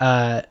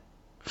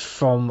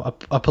 from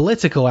a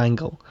political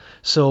angle.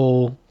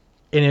 So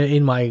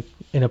in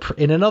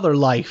another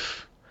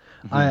life,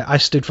 I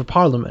stood for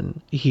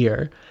Parliament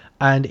here,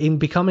 and in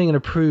becoming an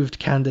approved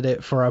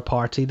candidate for our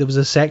party, there was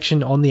a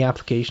section on the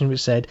application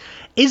which said,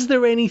 is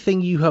there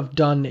anything you have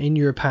done in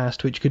your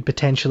past which could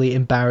potentially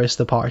embarrass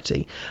the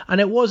party?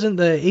 And it wasn't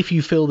that if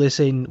you fill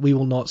this in, we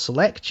will not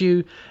select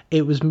you.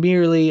 It was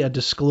merely a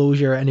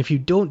disclosure, and if you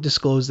don't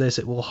disclose this,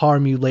 it will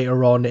harm you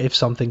later on if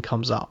something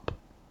comes up.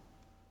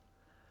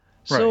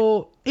 Right.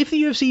 So if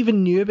the UFC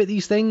even knew about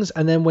these things,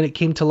 and then when it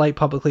came to light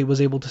publicly was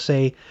able to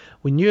say,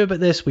 we knew about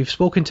this, we've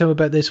spoken to him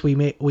about this,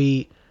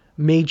 we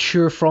made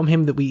sure from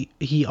him that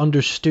he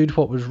understood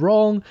what was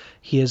wrong.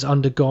 He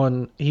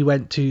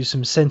went to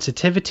some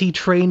sensitivity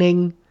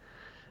training,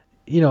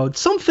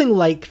 something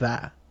like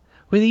that,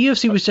 where the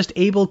UFC was just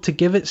able to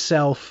give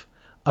itself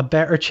a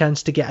better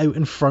chance to get out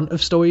in front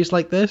of stories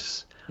like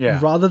this,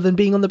 rather than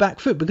being on the back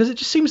foot, because it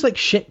just seems like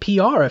shit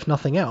PR, if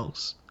nothing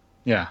else.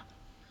 Yeah.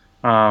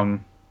 I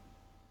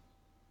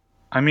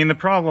mean, the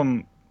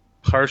problem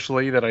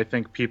partially that I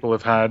think people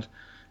have had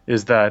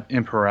is that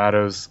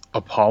Imperato's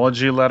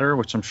apology letter,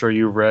 which I'm sure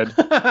you read,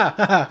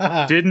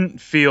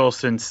 didn't feel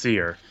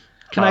sincere.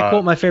 Can I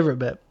quote my favorite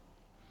bit?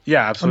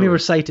 Yeah, absolutely. Let me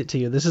recite it to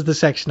you. This is the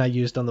section I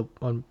used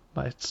on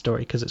my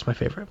story because it's my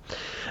favorite.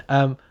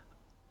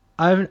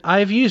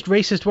 I've used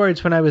racist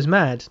words when I was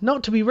mad,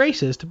 not to be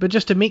racist, but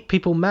just to make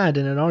people mad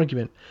in an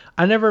argument.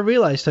 I never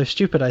realized how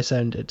stupid I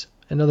sounded.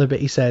 Another bit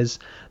he says,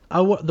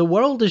 the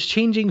world is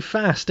changing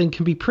fast and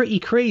can be pretty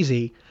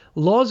crazy.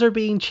 Laws are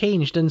being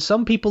changed and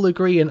some people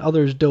agree and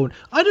others don't.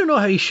 I don't know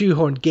how he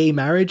shoehorned gay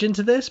marriage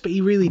into this, but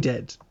he really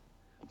did.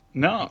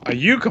 No,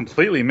 you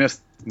completely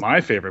missed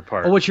my favorite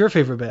part. Oh, what's your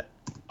favorite bit?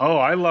 Oh,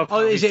 I love how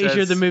is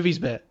your the movies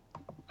bit?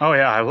 Oh,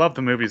 yeah, I love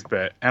the movies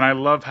bit. And I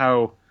love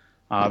how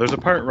there's a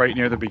part right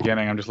near the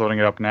beginning, I'm just loading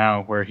it up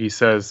now, where he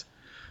says,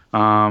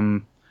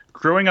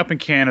 growing up in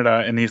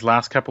Canada in these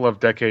last couple of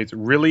decades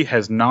really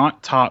has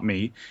not taught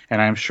me, and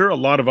I'm sure a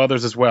lot of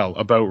others as well,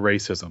 about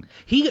racism.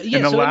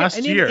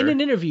 In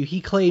an interview,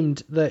 he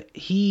claimed that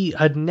he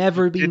had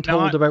never been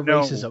told about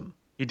racism.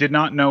 He did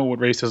not know what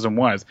racism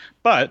was.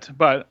 But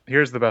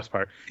here's the best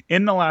part.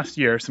 In the last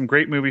year, some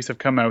great movies have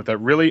come out that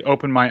really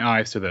opened my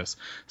eyes to this,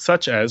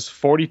 such as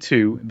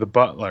 42, The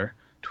Butler,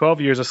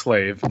 12 Years a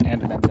Slave,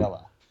 and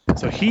Mandela.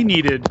 So he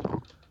needed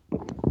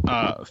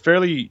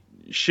fairly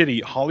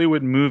shitty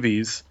Hollywood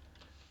movies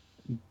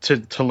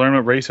to learn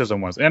what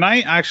racism was. And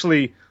I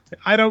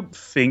don't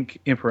think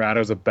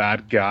Imperato's a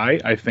bad guy.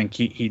 I think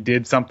he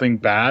did something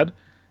bad,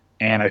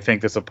 and I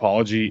think this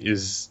apology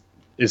is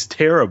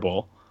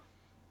terrible.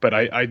 But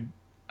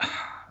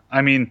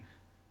I mean,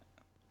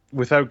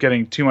 without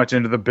getting too much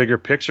into the bigger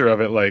picture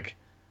of it, like,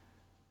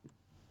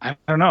 I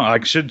don't know,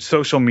 like, should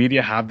social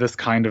media have this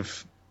kind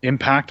of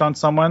impact on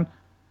someone?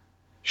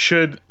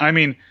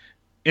 In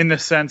the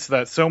sense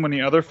that so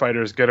many other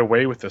fighters get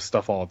away with this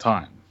stuff all the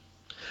time.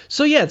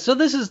 So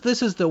this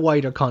is the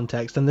wider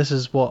context, and this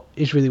is what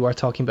is really worth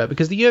talking about,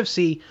 because the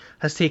UFC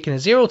has taken a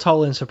zero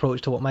tolerance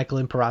approach to what Michael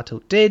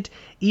Imperato did,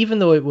 even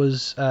though it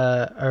was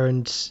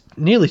earned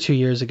nearly 2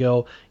 years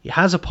ago. He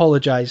has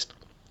apologized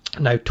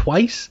now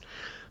twice.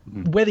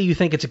 Whether you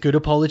think it's a good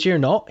apology or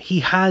not, he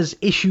has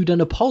issued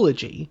an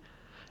apology.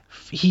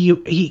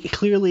 He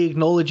clearly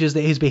acknowledges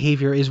that his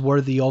behavior is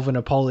worthy of an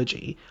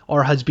apology,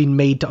 or has been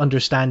made to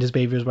understand his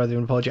behavior is worthy of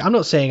an apology. I'm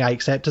not saying I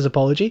accept his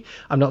apology.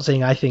 I'm not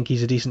saying I think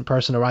he's a decent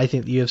person or I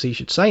think the UFC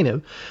should sign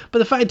him. But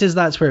the fact is,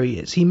 that's where he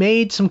is. He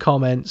made some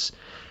comments.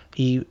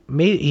 He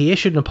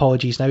issued an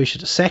apology. He's now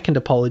issued a second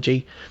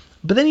apology.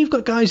 But then you've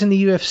got guys in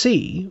the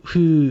UFC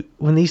who,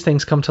 when these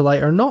things come to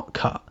light, are not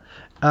cut.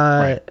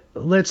 Right.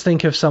 Let's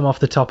think of some off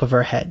the top of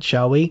our head,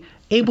 shall we?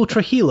 Abel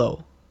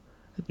Trujillo.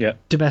 Yeah.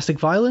 Domestic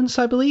violence,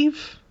 I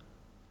believe.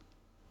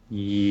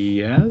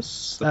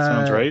 Yes, that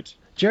sounds right.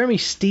 Jeremy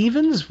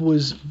Stevens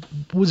was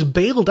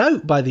bailed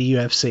out by the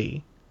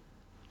UFC.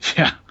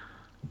 Yeah.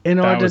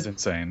 That was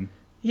insane.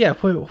 Yeah,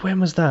 when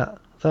was that?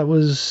 That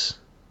was...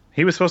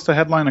 He was supposed to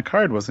headline a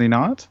card, wasn't he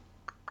not?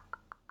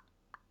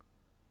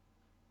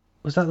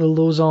 Was that the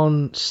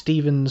Lozon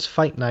Stevens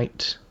fight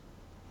night?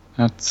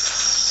 That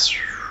sounds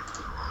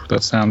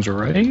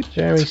right.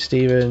 Jeremy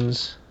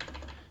Stevens,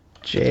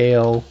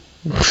 jail.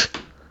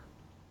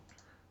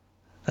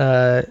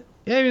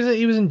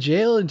 He was in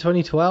jail in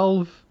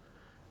 2012.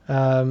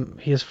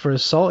 He is for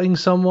assaulting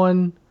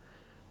someone.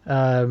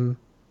 He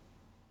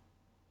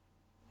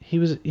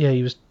was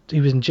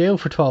in jail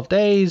for 12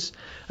 days.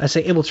 I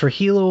say Abel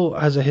Trujillo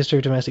has a history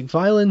of domestic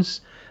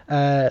violence.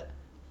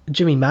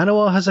 Jimmy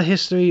Manuwa has a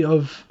history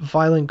of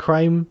violent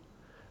crime.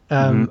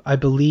 I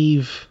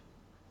believe,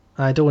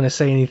 I don't want to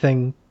say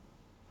anything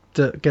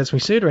that gets me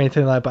sued or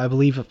anything like that, but I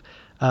believe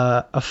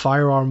a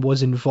firearm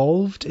was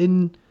involved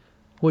in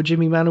what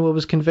Jimmy Manuwa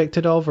was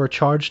convicted of or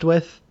charged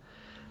with.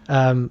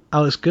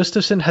 Alex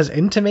Gustafsson has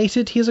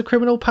intimated he has a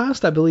criminal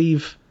past. I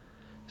believe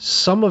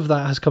some of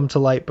that has come to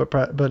light,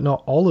 but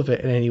not all of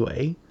it in any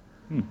way.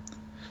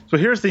 So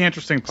here's the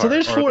interesting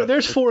part. So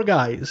there's four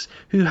guys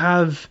who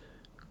have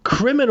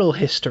criminal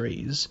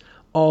histories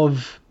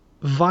of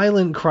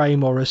violent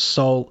crime or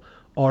assault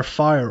or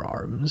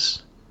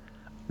firearms.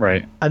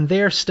 Right. And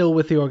they're still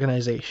with the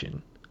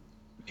organization.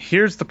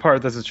 Here's the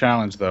part that's a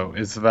challenge, though,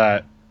 is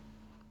that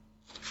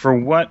for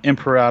what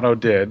Imperato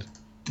did,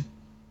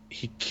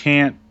 he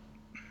can't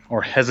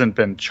or hasn't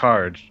been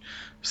charged.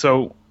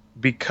 So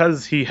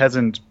because he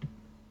hasn't,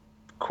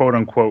 quote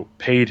unquote,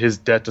 paid his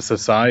debt to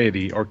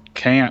society, or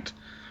can't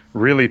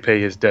really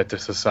pay his debt to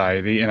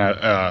society in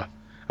a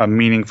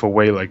meaningful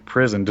way like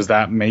prison, does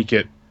that make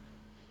it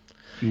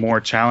more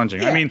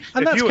challenging? Yeah. I mean,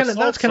 and if you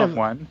assault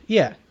someone,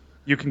 yeah,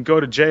 you can go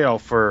to jail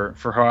for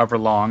however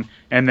long,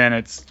 and then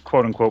it's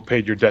quote unquote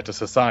paid your debt to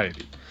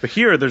society. But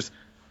here, there's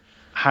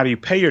how do you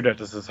pay your debt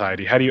to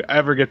society? How do you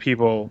ever get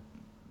people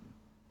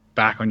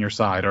back on your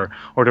side or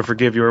to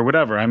forgive you or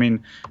whatever? I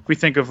mean, if we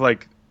think of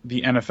like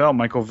the NFL,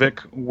 Michael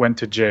Vick went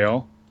to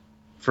jail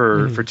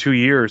for 2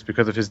 years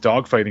because of his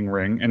dogfighting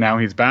ring, and now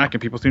he's back,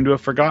 and people seem to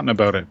have forgotten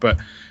about it. But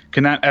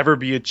can that ever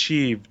be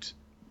achieved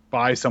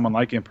by someone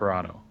like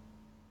Imperato?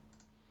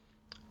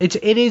 It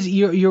is.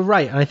 You're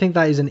right, and I think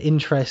that is an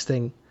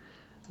interesting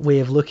way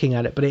of looking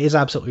at it. But it is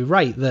absolutely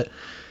right that.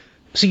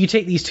 So you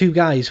take these two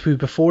guys who,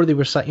 before they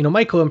were signed,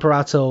 Michael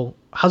Imperato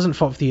hasn't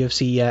fought for the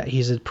UFC yet.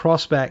 He's a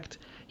prospect.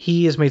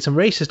 He has made some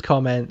racist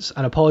comments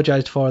and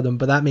apologized for them,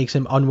 but that makes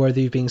him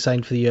unworthy of being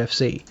signed for the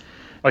UFC.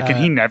 Like, can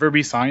he never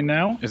be signed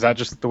now? Is that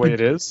just the way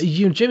it is?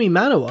 Jimmy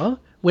Manoa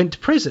went to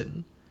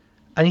prison,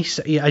 and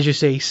he, as you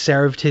say,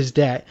 served his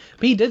debt.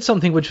 But he did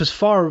something which was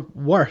far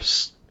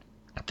worse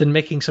than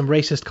making some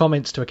racist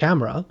comments to a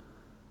camera.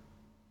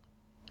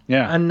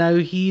 Yeah. And now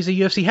he's a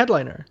UFC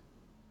headliner.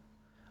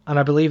 And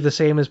I believe the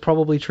same is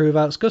probably true of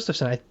Alex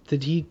Gustafsson.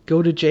 Did he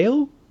go to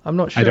jail? I'm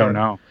not sure. I don't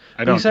know.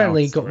 He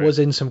certainly was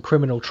in some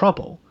criminal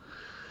trouble.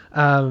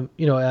 Jimmy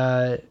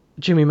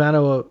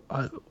Manoa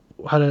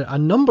had a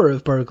number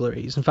of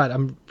burglaries. In fact,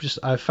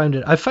 I found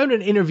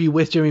an interview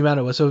with Jimmy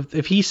Manoa, so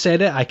if he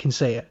said it, I can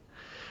say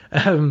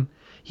it.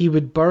 He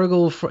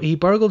burgled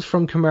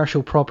from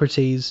commercial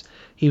properties.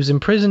 He was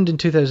imprisoned in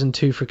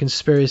 2002 for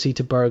conspiracy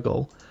to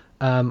burgle.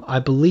 I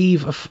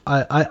believe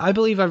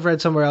I've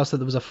read somewhere else that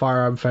there was a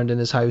firearm found in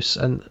his house,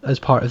 and as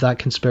part of that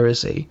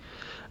conspiracy.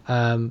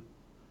 But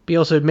he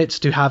also admits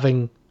to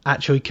having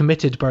actually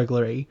committed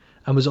burglary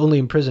and was only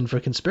in prison for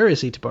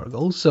conspiracy to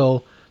burgle.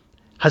 So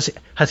has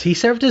he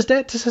served his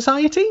debt to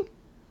society?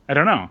 I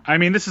don't know. I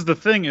mean, this is the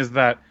thing, is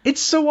that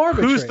it's so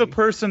arbitrary. Who's the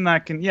person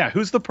that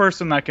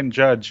can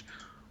judge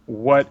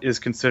what is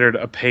considered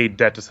a paid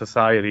debt to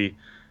society?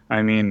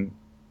 I mean,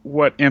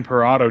 what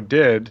Imperato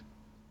did,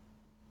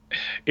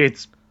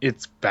 it's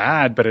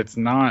bad, but it's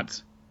not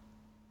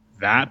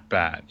that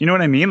bad. You know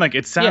what I mean? Like,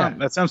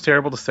 that sounds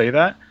terrible to say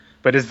that,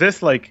 but is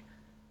this like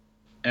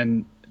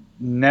and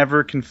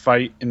never can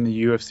fight in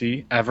the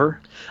UFC ever?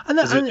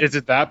 Is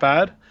it that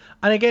bad?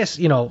 And I guess,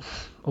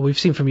 we've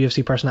seen from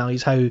UFC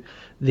personalities how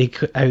they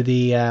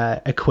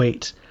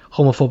equate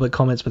homophobic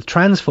comments with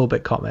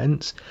transphobic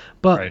comments,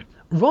 but right.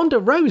 Ronda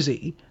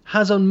Rousey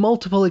has on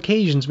multiple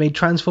occasions made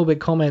transphobic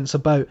comments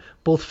about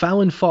both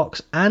Fallon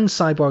Fox and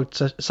Cyborg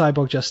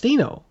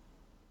Justino.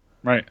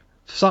 Right.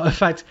 So, in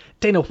fact,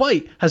 Dana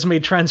White has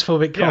made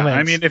transphobic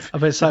comments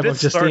about Cyborg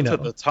Justino. Starts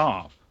at the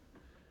top.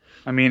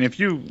 I mean, if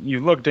you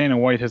look, Dana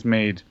White has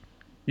made.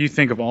 You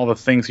think of all the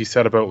things he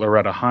said about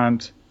Loretta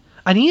Hunt.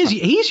 And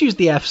he's used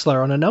the F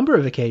slur on a number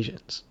of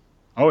occasions.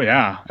 Oh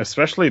yeah,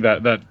 especially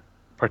that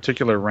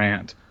particular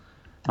rant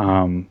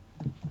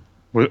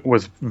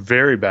was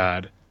very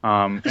bad.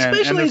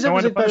 Especially as it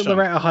was about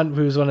Loretta Hunt,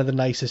 who was one of the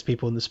nicest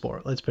people in the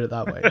sport. Let's put it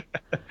that way.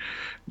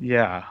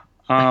 Yeah.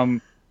 I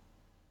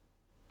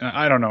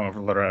don't know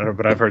Loretta,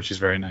 but I've heard she's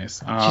very nice.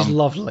 She's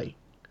lovely.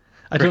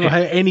 I don't know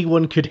how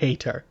anyone could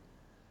hate her.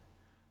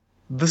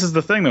 This is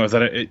the thing, though, is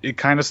that it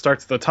kind of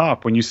starts at the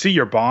top. When you see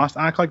your boss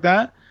act like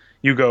that,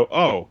 you go,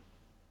 oh,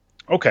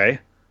 okay,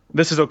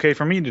 this is okay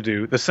for me to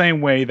do, the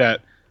same way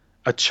that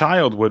a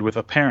child would with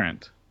a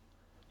parent.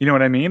 You know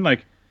what I mean?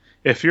 Like,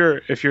 if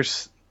you're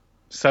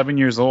 7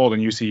 years old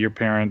and you see your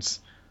parents,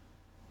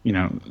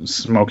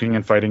 smoking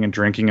and fighting and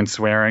drinking and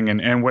swearing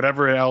and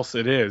whatever else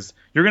it is,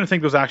 you're going to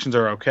think those actions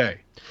are okay.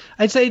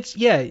 I'd say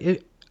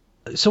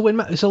So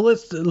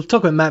let's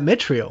talk about Matt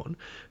Mitrione,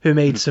 who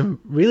made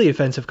some really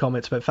offensive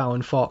comments about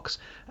Fallon Fox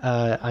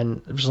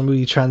and some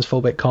really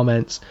transphobic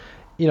comments.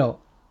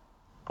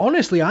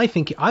 Honestly, I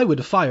think I would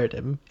have fired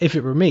him if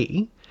it were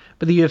me,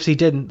 but the UFC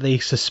didn't. They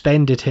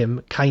suspended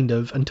him kind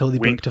of until they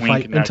booked a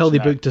fight. Until they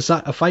booked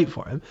a fight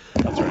for him.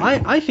 That's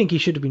right. I think he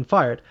should have been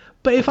fired.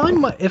 But if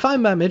I'm Matt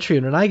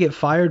Mitrione and I get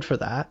fired for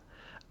that,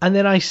 and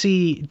then I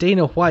see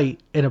Dana White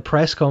in a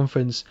press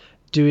conference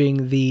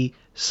doing the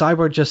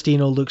Cyborg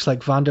Justino looks like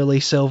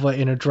Vanderlei Silva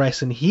in a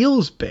dress and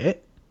heels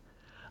bit,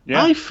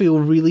 yeah. I feel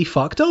really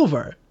fucked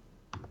over.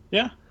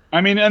 Yeah.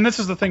 I mean, and this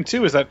is the thing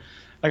too, is that,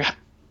 like,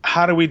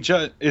 how do we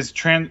judge?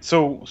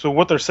 So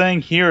what they're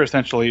saying here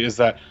essentially is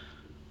that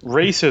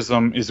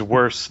racism is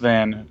worse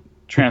than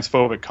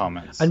transphobic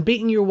comments. And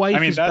beating your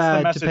wife is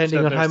bad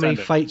depending on how many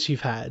fights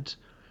you've had.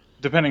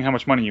 Depending how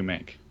much money you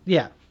make.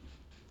 Yeah.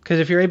 Because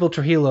if you're Abel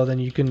Trujillo, then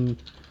you can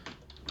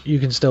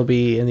still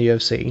be in the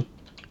UFC.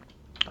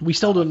 We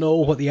still don't know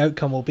what the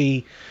outcome will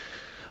be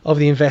of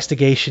the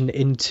investigation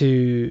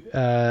into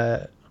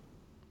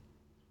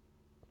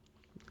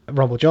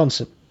Rumble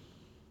Johnson.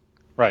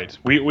 Right.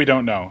 We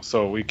don't know,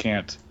 so we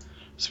can't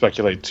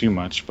speculate too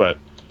much. But,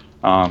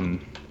 I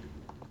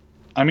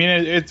mean,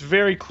 it's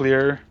very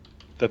clear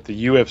that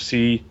the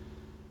UFC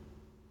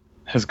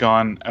has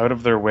gone out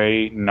of their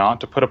way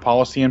not to put a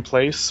policy in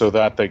place so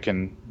that they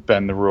can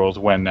bend the rules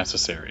when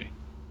necessary.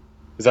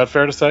 Is that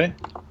fair to say?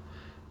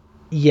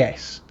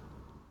 Yes.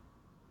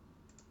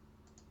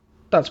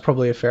 That's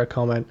probably a fair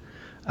comment.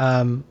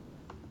 And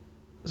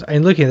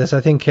looking at this,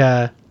 I think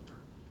I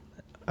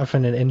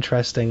found an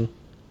interesting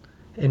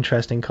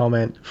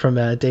comment from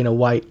Dana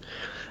White.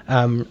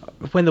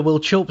 When the Will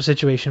Chilp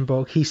situation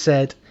broke, he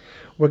said,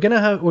 We're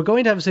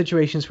going to have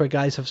situations where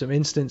guys have some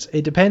incidents.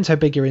 It depends how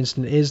big your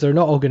incident is. They're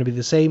not all going to be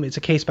the same. It's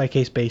a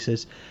case-by-case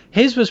basis.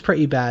 His was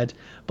pretty bad.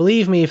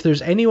 Believe me, if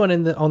there's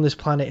anyone on this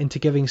planet into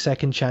giving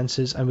second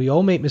chances, and we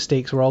all make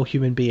mistakes, we're all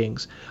human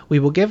beings. We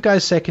will give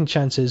guys second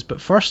chances, but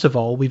first of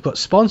all, we've got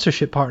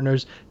sponsorship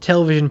partners,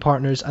 television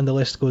partners, and the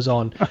list goes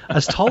on.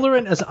 As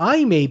tolerant as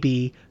I may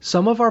be,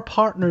 some of our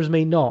partners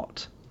may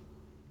not.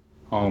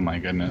 Oh my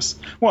goodness.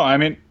 Well, I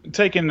mean,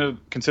 take into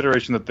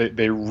consideration that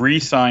they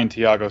re-signed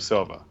Thiago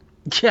Silva.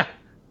 Yeah.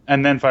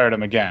 And then fired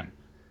him again.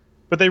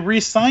 But they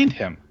re-signed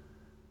him.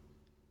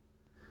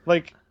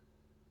 Like,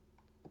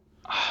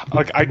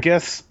 I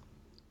guess,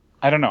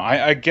 I don't know.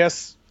 I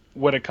guess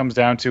what it comes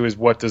down to is,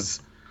 what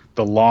does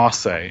the law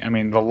say? I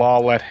mean, the law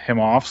let him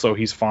off, so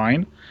he's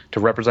fine to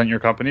represent your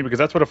company, because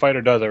that's what a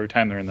fighter does every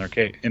time they're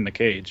in the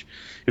cage,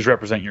 is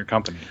represent your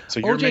company. So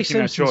you're O.J. making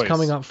that Simpson's choice.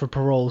 coming up for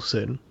parole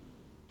soon.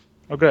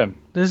 Oh, good.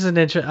 This is an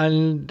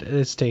and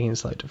it's taking a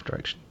slight different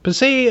direction. But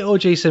say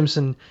O.J.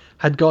 Simpson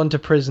had gone to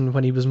prison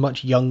when he was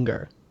much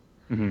younger,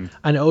 and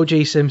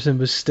O.J. Simpson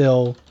was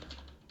still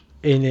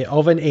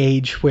of an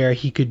age where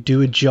he could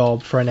do a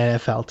job for an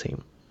NFL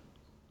team.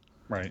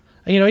 Right.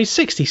 And, he's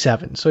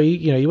 67, so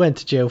he went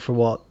to jail for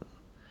what?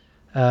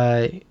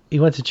 He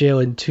went to jail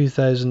in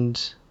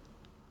 2000.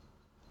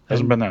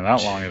 Hasn't been there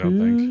that long, I don't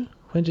think.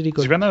 When did he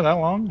go? Has he been there that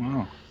long?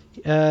 Wow.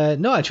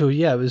 No, actually,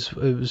 yeah, it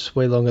was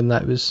way longer than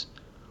that. It was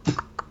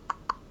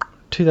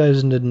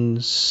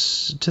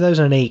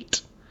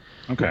 2008.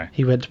 Okay.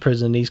 He went to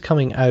prison. He's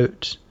coming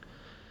out.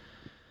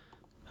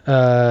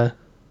 Okay,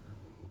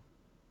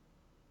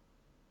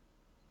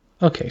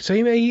 so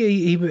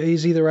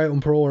he's either out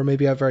on parole or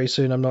maybe out very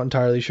soon. I'm not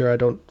entirely sure. I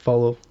don't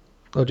follow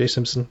O.J.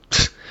 Simpson.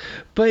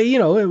 But,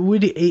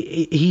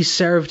 he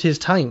served his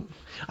time.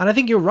 And I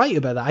think you're right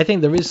about that. I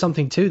think there is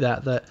something to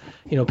that,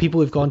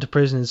 people who've gone to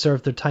prison and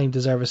served their time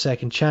deserve a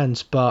second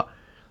chance, but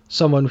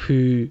someone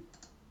who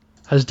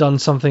has done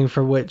something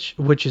for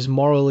which is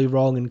morally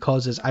wrong and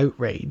causes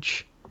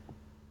outrage.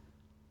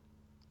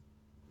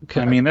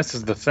 I mean, this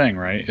is the thing,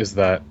 right? Is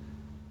that,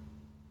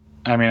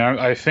 I mean,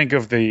 I think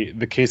of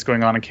the case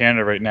going on in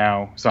Canada right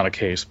now. It's not a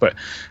case, but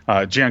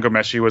Gian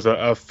Gomeshi was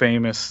a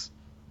famous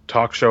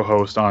talk show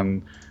host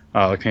on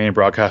the Canadian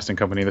Broadcasting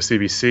Company, the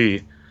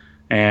CBC,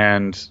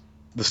 and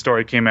the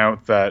story came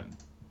out that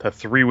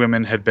 3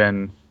 women had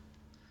been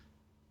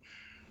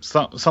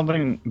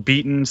something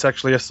beaten,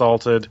 sexually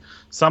assaulted,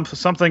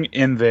 something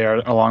in there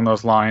along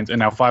those lines, and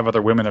now 5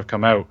 other women have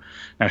come out.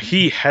 Now,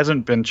 he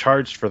hasn't been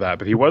charged for that,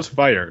 but he was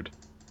fired.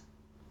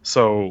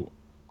 So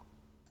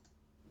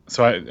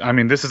I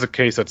mean, this is a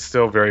case that's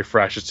still very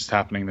fresh. It's just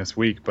happening this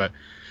week, but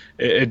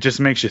it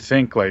just makes you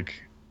think,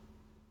 like,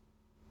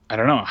 I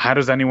don't know, how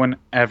does anyone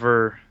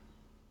ever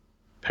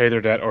pay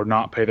their debt or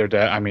not pay their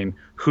debt? I mean,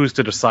 who's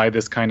to decide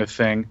this kind of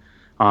thing?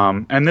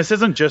 And this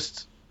isn't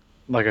just,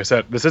 like I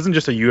said, this isn't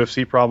just a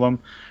UFC problem.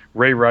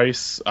 Ray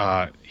Rice,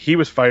 he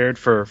was fired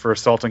for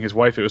assaulting his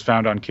wife. It was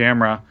found on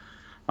camera.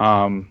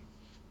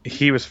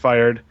 He was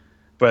fired,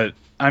 but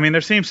I mean,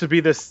 there seems to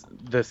be this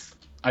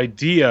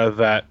idea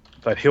that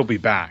he'll be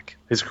back.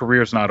 His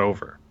career's not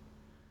over.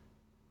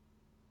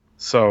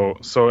 So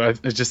I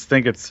just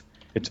think it's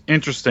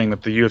interesting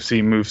that the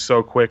UFC moves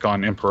so quick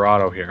on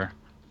Imperato here.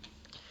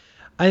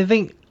 I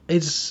think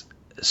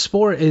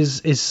sport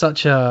is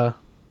such a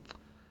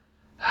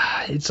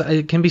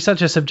it can be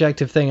such a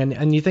subjective thing,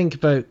 and you think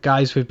about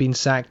guys who've been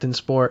sacked in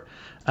sport.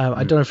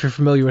 I don't know if you're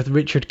familiar with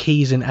Richard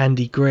Keys and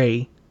Andy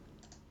Gray.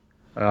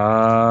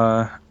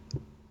 Are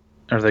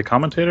they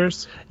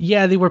commentators?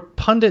 Yeah, they were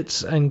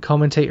pundits and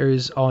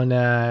commentators on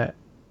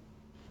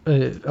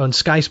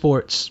Sky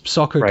Sports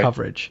soccer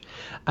coverage.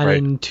 And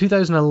in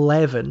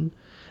 2011,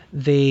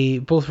 they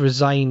both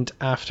resigned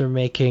after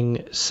making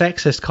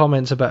sexist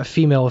comments about a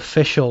female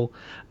official,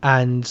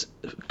 and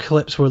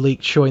clips were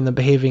leaked showing them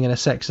behaving in a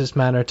sexist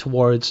manner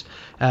towards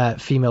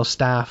female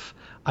staff.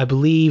 I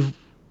believe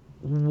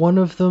one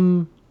of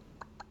them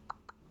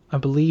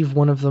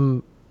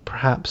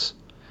perhaps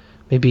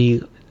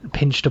maybe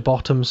pinched a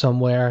bottom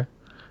somewhere,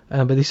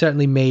 but they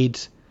certainly made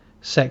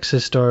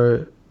sexist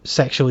or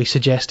sexually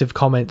suggestive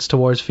comments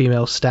towards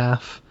female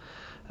staff.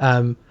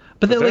 But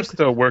they're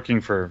still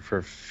working for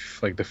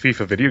like the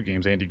FIFA video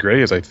games. Andy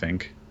Gray is, I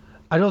think.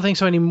 I don't think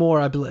so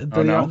anymore. I believe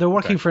they're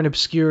working for an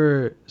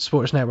obscure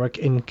sports network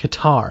in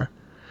Qatar,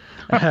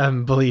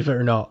 believe it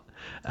or not.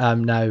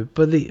 Now,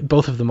 but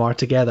both of them are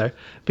together.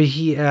 But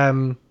he,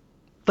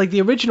 like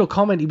the original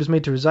comment he was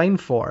made to resign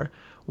for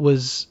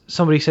was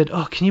somebody said,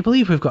 "Oh, can you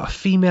believe we've got a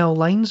female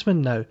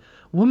linesman now?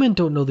 Women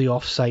don't know the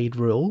offside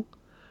rule."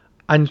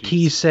 And Jeez.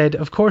 Keys said,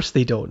 "Of course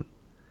they don't."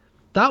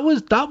 That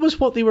was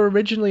what they were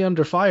originally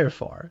under fire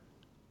for.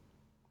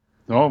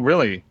 Oh,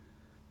 really?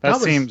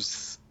 That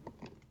seems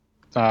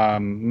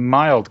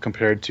mild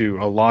compared to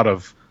a lot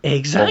of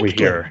what we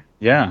hear.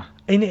 Yeah.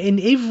 In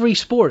every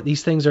sport,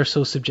 these things are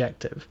so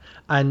subjective.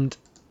 And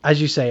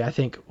as you say, I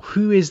think,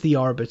 who is the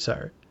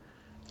arbiter?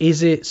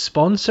 Is it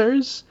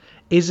sponsors?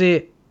 Is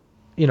it,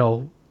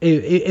 and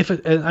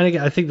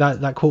again, I think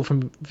that quote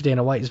from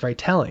Dana White is very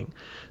telling.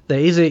 That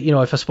is it,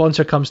 if a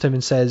sponsor comes to him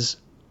and says,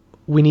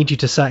 we need you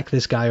to sack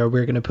this guy or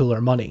we're going to pull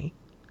our money.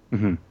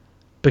 Mm-hmm.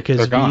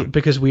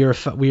 Because we're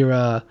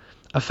a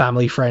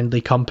family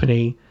friendly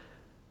company,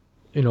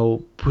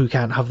 who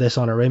can't have this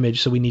on our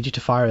image, so we need you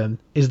to fire him.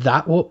 Is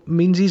that what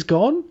means he's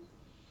gone?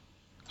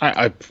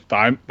 I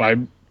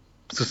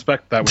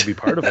suspect that would be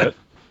part of it.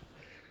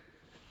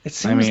 It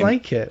seems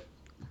like it.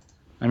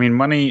 I mean,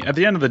 money, at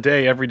the end of the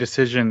day, every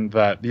decision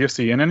that the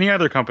UFC and any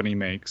other company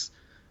makes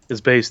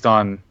is based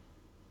on,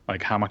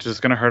 like, how much is this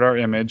going to hurt our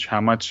image?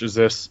 How much is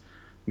this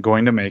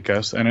going to make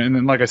us?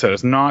 And like I said,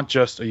 it's not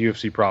just a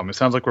UFC problem. It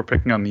sounds like we're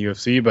picking on the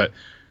UFC, but,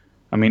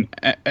 I mean,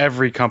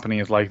 every company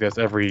is like this.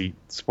 Every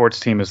sports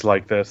team is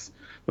like this.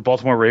 The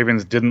Baltimore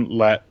Ravens didn't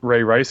let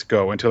Ray Rice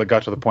go until it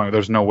got to the point where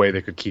there's no way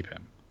they could keep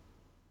him.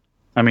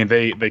 I mean,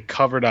 they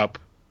covered up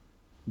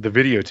the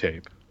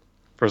videotape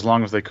for as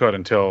long as they could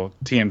until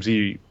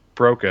TMZ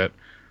broke it.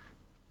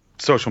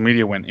 Social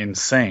media went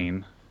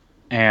insane,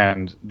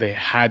 and they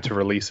had to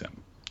release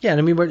him. Yeah, and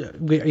I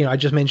mean, I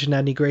just mentioned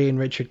Andy Gray and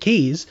Richard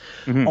Keys.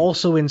 Mm-hmm.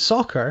 Also in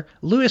soccer,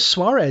 Luis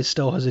Suarez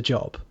still has a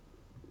job.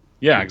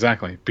 Yeah,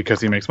 exactly,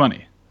 because he makes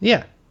money.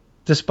 Yeah,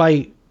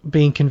 despite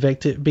being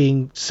convicted,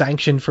 being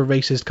sanctioned for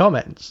racist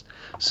comments.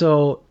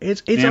 So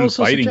it's and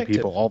also biting subjective.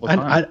 People all the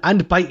time.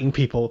 And biting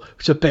people,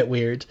 which is a bit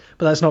weird,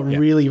 but that's not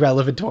really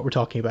relevant to what we're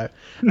talking about.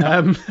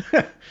 No.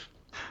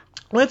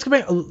 Let's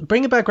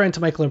bring it back around to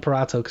Michael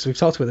Imparato, because we've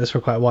talked about this for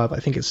quite a while, but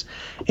I think it's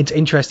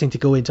interesting to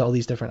go into all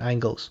these different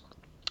angles.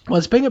 Well,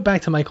 let's bring it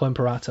back to Michael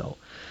Imparato.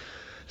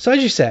 So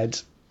as you said,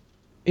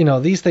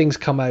 these things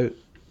come out.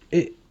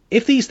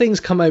 If these things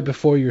come out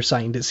before you're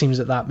signed, it seems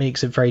that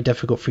makes it very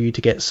difficult for you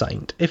to get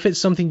signed. If it's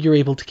something you're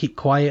able to keep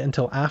quiet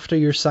until after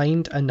you're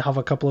signed and have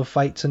a couple of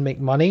fights and make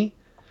money,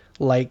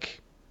 like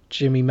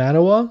Jimmy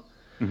Manoa,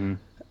 Jimmy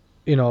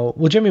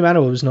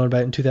Manoa was known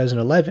about in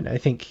 2011. I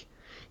think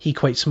he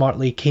quite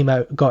smartly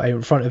got out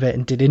in front of it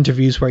and did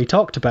interviews where he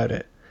talked about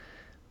it,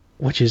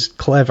 which is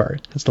clever.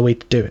 That's the way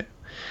to do it.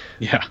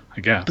 Yeah, I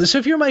guess. But so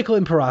if you're Michael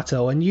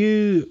Imparato and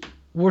you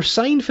were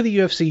signed for the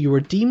UFC, you were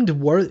deemed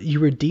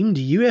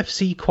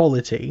UFC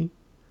quality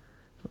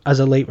as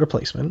a late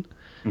replacement.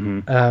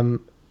 Mm-hmm.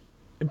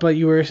 But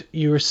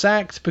you were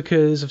sacked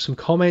because of some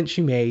comments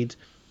you made,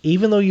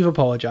 even though you've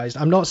apologized.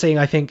 I'm not saying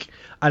I think,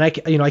 and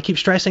I keep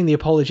stressing the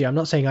apology. I'm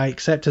not saying I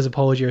accept his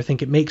apology or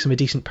think it makes him a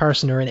decent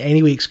person or in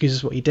any way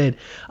excuses what he did.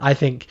 I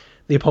think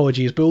the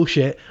apology is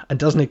bullshit and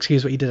doesn't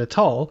excuse what he did at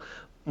all.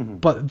 Mm-hmm.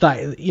 But that,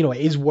 it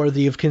is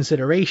worthy of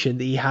consideration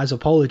that he has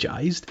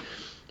apologized.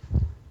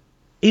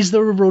 Is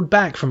there a road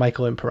back for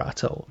Michael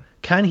Imparato?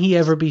 Can he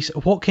ever be?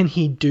 What can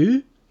he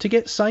do to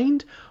get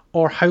signed,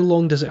 or how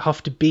long does it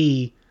have to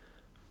be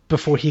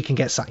before he can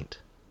get signed?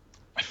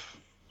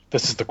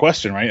 This is the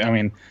question, right? I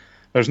mean,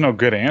 there's no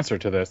good answer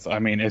to this. I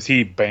mean, is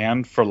he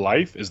banned for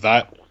life? Is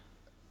that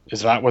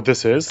what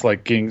this is?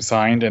 Like getting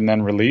signed and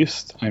then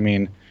released? I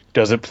mean,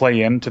 does it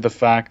play into the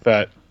fact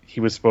that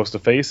he was supposed to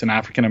face an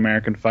African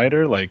American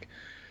fighter? Like,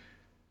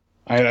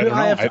 I don't know.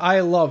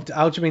 I loved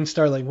Aljamain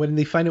Sterling when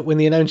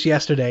they announced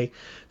yesterday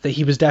that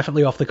he was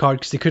definitely off the card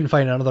because they couldn't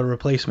find another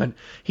replacement.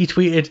 He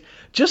tweeted,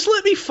 "Just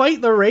let me fight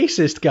the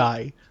racist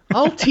guy.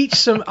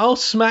 I'll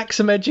smack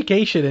some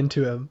education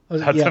into him."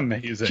 That's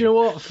amazing. Do you know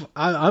what?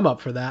 I'm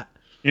up for that.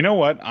 You know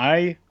what?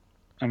 I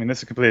mean, this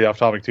is completely off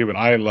topic too, but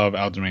I love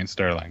Aljamain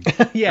Sterling.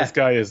 Yeah. This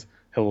guy is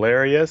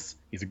hilarious.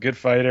 He's a good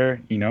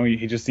fighter.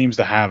 He just seems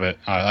to have it.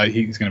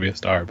 He's going to be a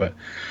star, but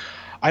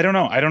I don't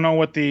know. I don't know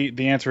what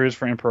the answer is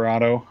for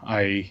Imparato.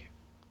 I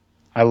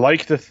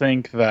like to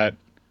think that,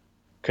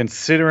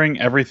 considering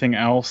everything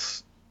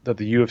else that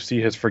the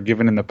UFC has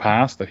forgiven in the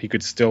past, that he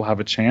could still have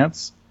a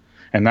chance.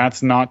 And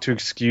that's not to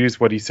excuse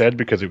what he said,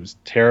 because it was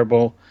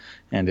terrible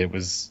and it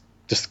was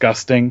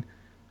disgusting.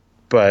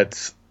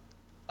 But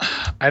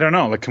I don't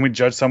know. Like, can we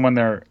judge someone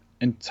their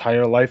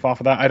entire life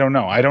off of that? I don't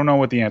know. I don't know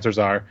what the answers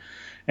are.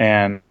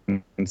 And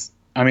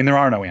I mean, there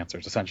are no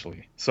answers,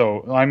 essentially.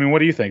 So, I mean, what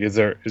do you think?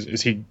 Are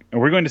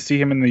we going to see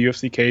him in the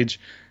UFC cage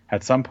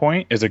at some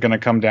point? Is it going to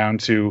come down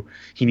to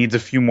he needs a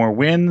few more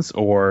wins,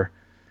 or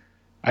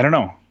I don't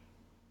know.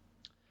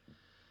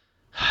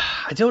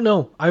 I don't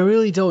know. I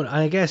really don't.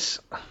 I guess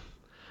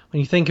when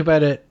you think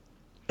about it,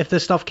 if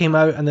this stuff came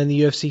out and then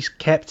the UFC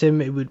kept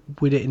him,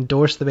 would it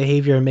endorse the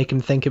behavior and make him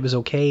think it was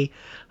okay?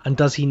 And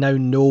does he now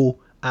know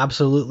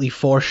absolutely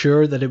for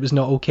sure that it was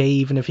not okay,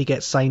 even if he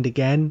gets signed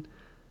again?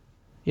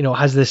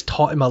 Has this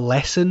taught him a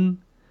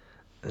lesson?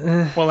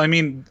 Well, I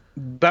mean,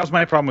 that was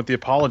my problem with the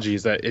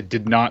apologies, that it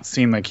did not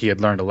seem like he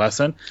had learned a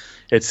lesson.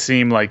 It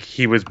seemed like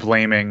he was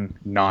blaming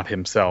not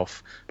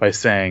himself by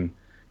saying,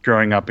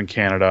 growing up in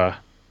Canada,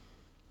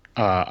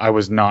 I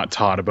was not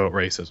taught about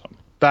racism.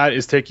 That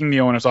is taking the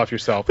onus off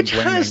yourself. Which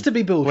has to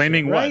be bullshit,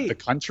 blaming right? What? The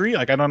country?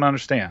 Like, I don't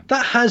understand.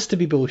 That has to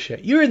be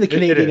bullshit. You're in the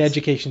Canadian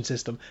education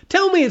system.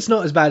 Tell me it's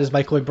not as bad as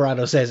Michael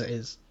Imparato says it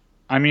is.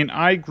 I mean,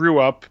 I grew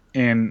up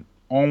in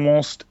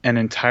almost an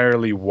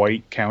entirely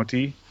white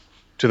county,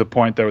 to the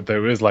point that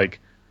there was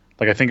like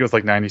I think it was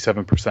like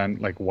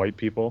 97% like white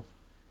people,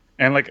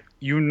 and like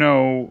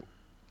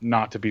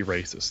not to be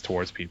racist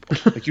towards people.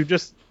 Like you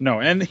just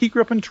know. And he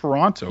grew up in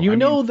Toronto. You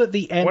know that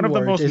the N-word one of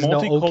the most is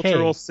not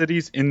multicultural okay.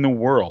 cities in the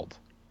world.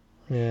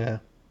 Yeah.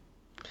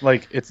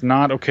 Like it's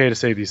not okay to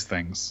say these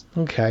things.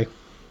 Okay.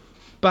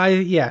 But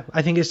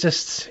I think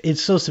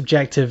it's so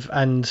subjective,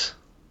 and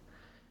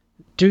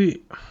I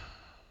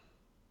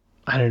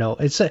don't know.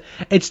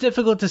 It's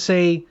difficult to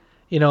say,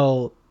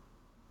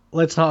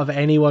 let's not have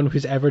anyone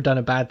who's ever done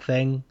a bad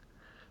thing,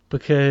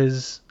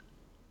 because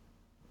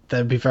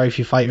there'd be very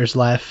few fighters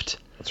left.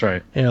 That's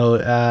right.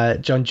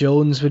 John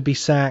Jones would be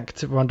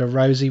sacked. Ronda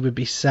Rousey would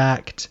be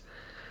sacked.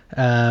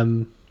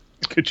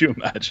 Could you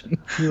imagine?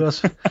 Who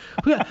else?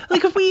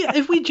 Like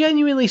if we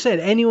genuinely said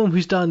anyone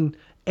who's done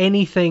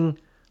anything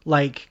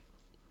which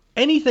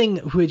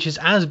is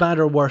as bad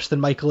or worse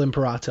than Michael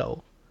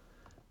Imperato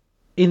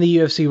in the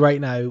UFC right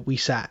now, we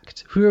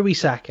sacked. Who are we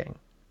sacking?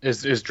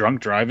 Is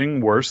drunk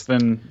driving worse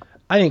than?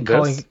 I think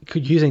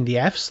using the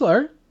F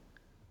slur.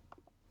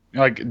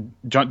 Like,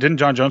 didn't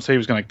John Jones say he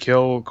was going to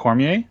kill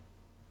Cormier?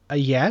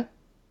 Yeah.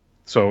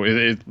 So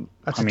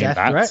that's a death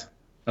threat.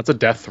 That's a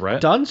death threat.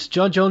 Done.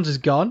 John Jones is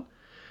gone.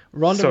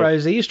 Ronda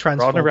Rousey is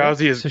transformed. Ronda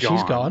Rousey is gone.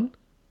 She's gone.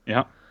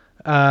 Yeah.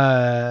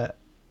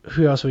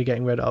 Who else are we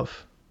getting rid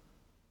of?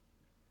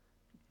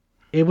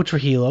 Abel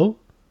Trujillo.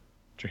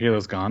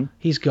 Trujillo's gone.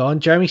 He's gone.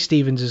 Jeremy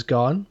Stevens is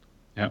gone.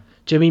 Yeah.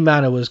 Jimmy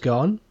Mano was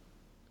gone.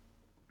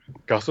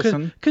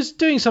 Gustafson. Because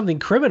doing something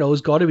criminal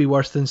has got to be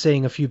worse than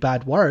saying a few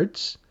bad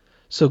words.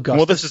 So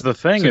well, this is the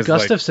thing. So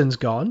Gustafson's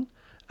gone.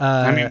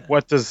 I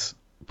mean,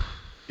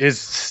 is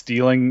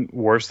stealing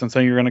worse than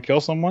saying you're going to kill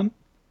someone?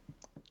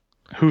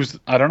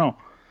 I don't know.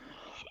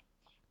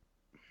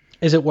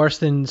 Is it worse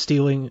than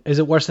stealing? Is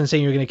it worse than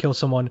saying you're going to kill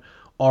someone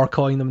or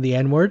calling them the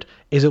N-word?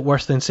 Is it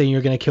worse than saying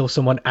you're going to kill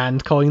someone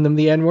and calling them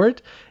the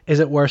N-word? Is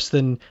it worse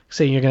than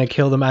saying you're going to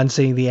kill them and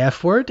saying the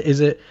F-word?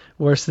 Is it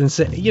worse than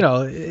saying,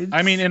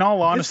 I mean, in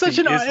all honesty,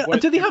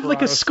 do they have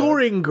like a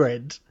scoring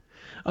grid?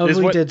 Is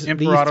what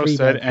Imperato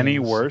said any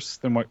worse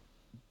than what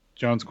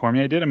Jones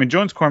Cormier did? I mean,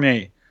 Jones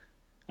Cormier,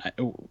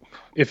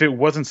 if it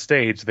wasn't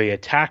staged, they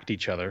attacked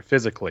each other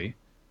physically,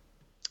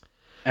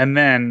 and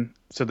then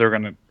said they're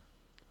going to,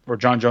 or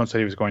John Jones said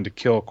he was going to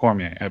kill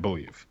Cormier, I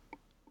believe.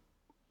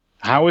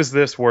 How is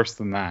this worse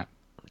than that?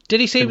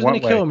 Did he say he was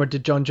going to kill him, or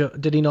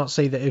did he not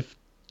say that if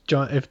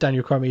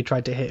Daniel Cormier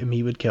tried to hit him,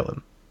 he would kill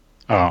him?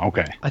 Oh,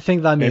 okay. I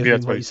think that may have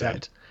been what he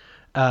said.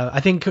 I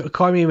think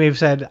Cormier may have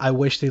said, "I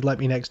wish they'd let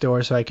me next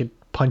door so I could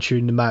punch you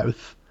in the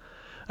mouth,"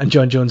 and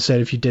John Jones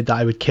said, "If you did that,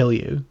 I would kill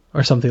you,"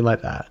 or something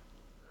like that.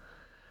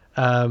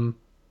 Matt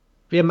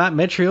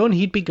Mitrione,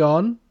 he'd be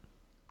gone.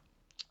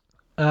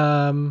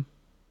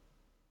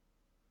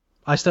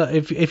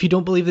 If you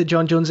don't believe that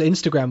John Jones'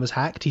 Instagram was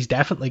hacked, he's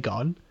definitely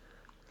gone.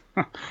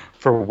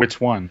 For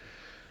which one?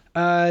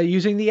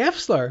 Using the F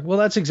slur. Well,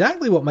 that's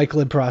exactly what Michael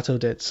Imperato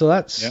did.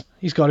 So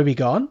he's got to be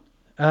gone.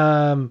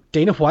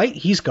 Dana White,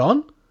 he's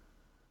gone.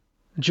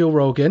 Joe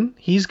Rogan,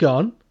 he's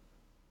gone.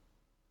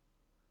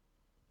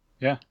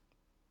 Yeah.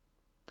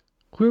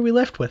 Who are we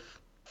left with?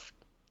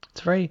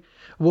 It's very...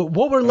 What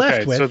we're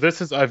left with... So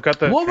this is... I've got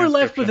the... What we're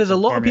left with is a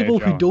lot of people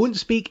Jones. who don't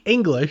speak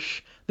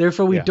English,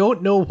 therefore we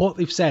don't know what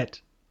they've said.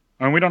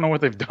 And we don't know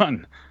what they've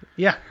done.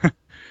 Yeah.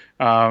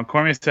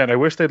 Cormier said, "I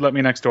wish they'd let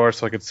me next door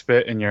so I could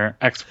spit in your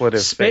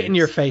expletive Spit in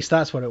your face,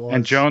 that's what it was.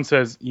 And Jones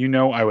says,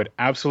 I would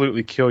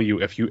absolutely kill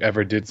you if you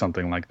ever did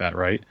something like that,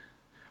 right?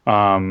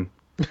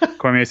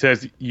 Cormier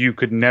says, "You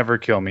could never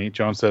kill me."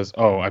 Jones says,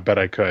 "Oh, I bet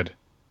I could."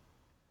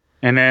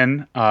 And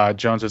then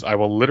Jones says, "I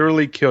will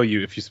literally kill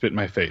you if you spit in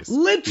my face."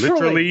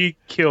 Literally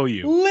kill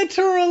you.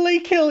 Literally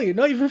kill you.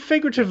 Not even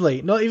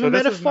figuratively. Not even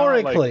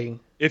metaphorically. Like,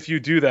 if you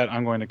do that,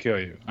 I'm going to kill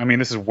you. I mean,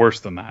 this is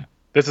worse than that.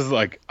 This is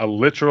like a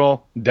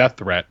literal death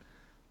threat.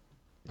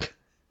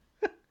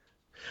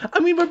 I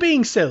mean, we're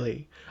being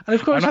silly. And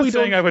of course I'm not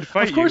saying I would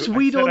fight you. Of course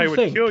we don't think. I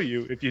would kill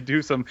you if you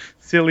do some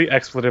silly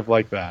expletive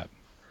like that.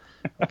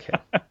 Okay.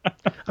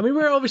 I mean,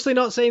 we're obviously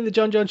not saying that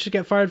John Jones should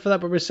get fired for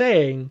that, but we're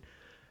saying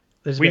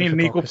we need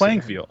an equal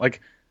playing field. Like,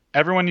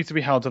 everyone needs to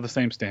be held to the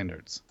same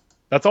standards.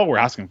 That's all we're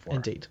asking for.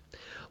 Indeed.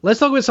 Let's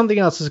talk about something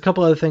else. There's a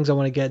couple other things I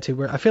want to get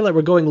to. I feel like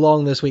we're going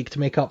long this week to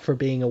make up for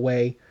being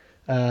away.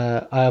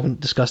 I haven't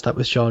discussed that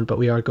with Sean, but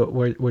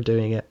we're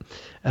doing it.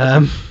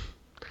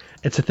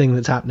 It's a thing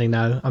that's happening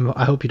now.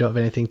 I hope you don't have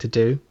anything to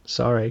do.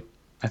 Sorry.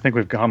 I think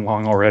we've gone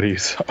long already.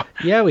 So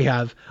yeah, we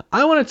have.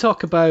 I want to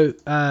talk about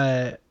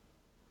Conor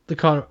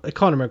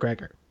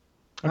McGregor.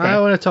 Okay. I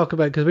want to talk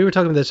about, because we were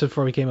talking about this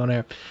before we came on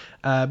air,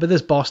 but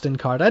this Boston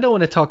card. I don't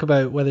want to talk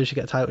about whether he should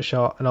get a title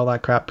shot and all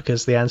that crap,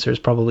 because the answer is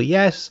probably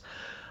yes.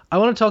 I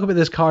want to talk about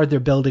this card they're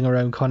building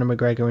around Conor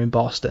McGregor in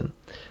Boston.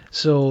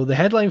 So the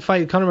headline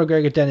fight, Conor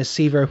McGregor, Dennis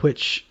Siver,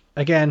 which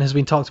again has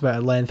been talked about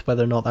at length,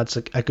 whether or not that's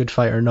a good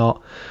fight or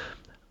not.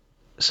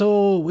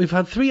 So we've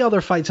had 3 other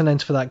fights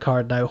announced for that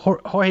card now.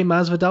 Jorge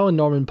Masvidal and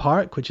Norman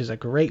Park, which is a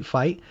great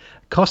fight.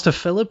 Costa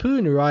Philippou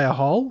and Uriah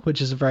Hall,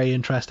 which is a very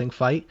interesting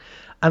fight.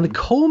 And the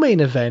co-main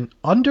event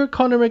under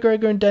Conor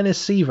McGregor and Dennis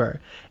Seaver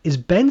is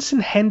Benson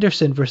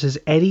Henderson versus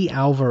Eddie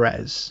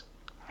Alvarez.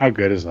 How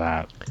good is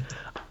that?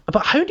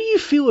 But how do you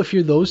feel if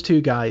you're those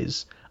two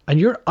guys and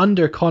you're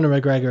under Conor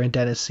McGregor and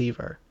Dennis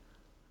Seaver?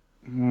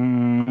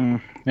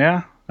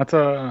 Yeah, that's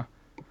a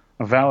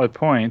valid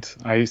point.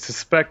 I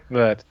suspect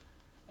that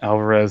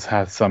Alvarez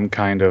has some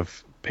kind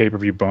of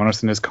pay-per-view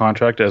bonus in his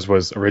contract, as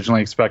was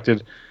originally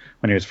expected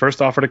when he was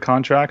first offered a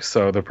contract,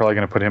 so they're probably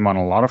going to put him on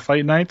a lot of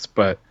fight nights.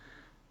 But,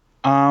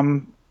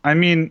 I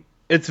mean,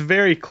 it's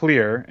very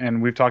clear,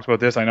 and we've talked about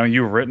this, I know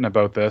you've written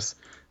about this,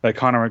 that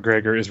Conor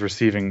McGregor is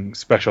receiving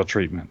special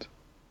treatment.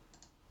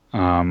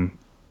 And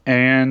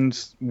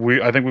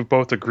I think we've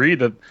both agreed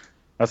that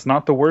that's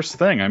not the worst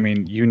thing. I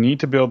mean, you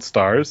need to build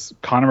stars.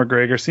 Conor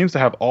McGregor seems to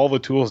have all the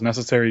tools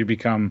necessary to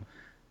become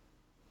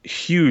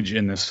huge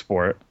in this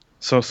sport.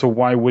 So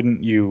why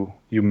wouldn't you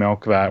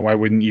milk that? Why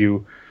wouldn't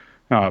you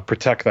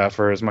protect that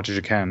for as much as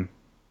you can?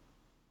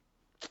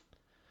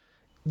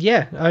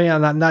 Yeah, I mean,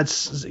 and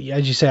that's,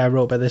 as you say, I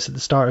wrote about this at the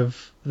start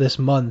of this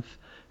month,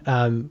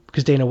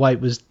 because Dana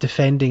White was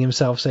defending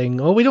himself, saying,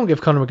 "Oh, we don't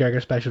give Conor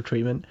McGregor special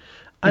treatment,"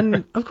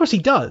 and of course he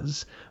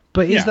does.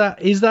 But is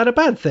that a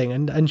bad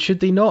thing? And should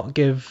they not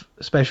give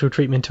special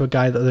treatment to a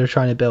guy that they're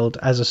trying to build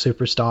as a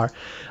superstar,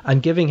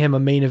 and giving him a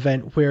main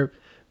event where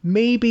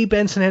maybe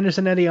Benson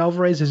Henderson, Eddie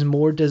Alvarez is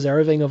more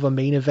deserving of a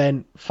main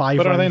event 5-round fight?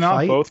 But are they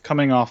not both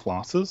coming off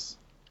losses?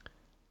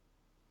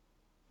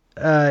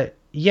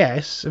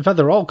 Yes. In fact,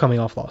 they're all coming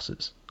off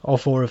losses. All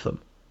four of them.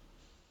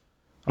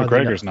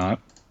 McGregor's not.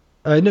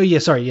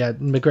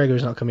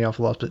 McGregor's not coming off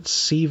a loss, but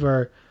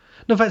Seaver...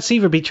 No, in fact,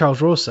 Seaver beat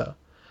Charles Rosa.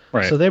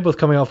 Right. So they're both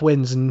coming off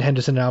wins, and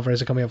Henderson and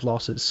Alvarez are coming off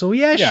losses. So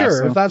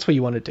sure, if that's what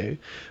you want to do.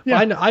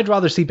 Yeah. But I'd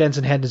rather see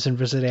Benson Henderson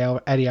versus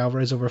Eddie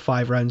Alvarez over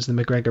 5 rounds than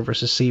McGregor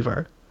versus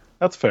Seaver.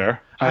 That's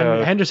fair.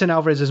 And Henderson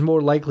Alvarez is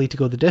more likely to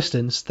go the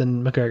distance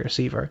than McGregor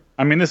Seaver.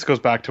 I mean, this goes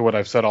back to what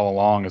I've said all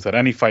along, is that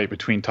any fight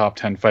between top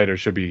 10 fighters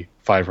should be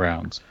 5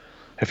 rounds.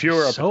 If you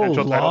were a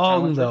potential title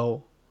challenger,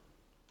 though.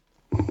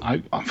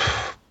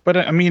 But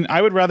I mean,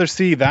 I would rather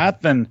see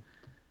that than,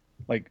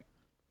 like,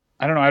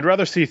 I don't know, I'd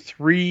rather see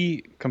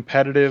 3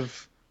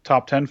 competitive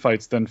top 10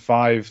 fights than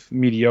 5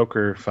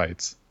 mediocre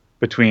fights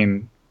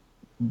between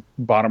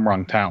bottom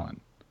rung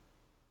talent.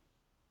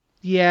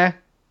 Yeah,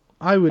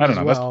 I would as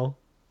know, well.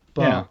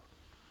 But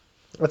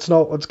that's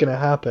not what's going to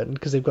happen,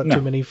 because they've got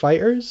too many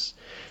fighters.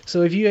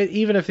 So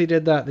even if they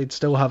did that, they'd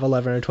still have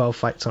 11 or 12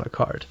 fights on a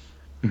card.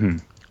 Mm-hmm.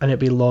 And it'd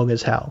be long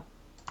as hell.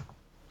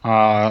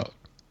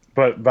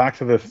 But back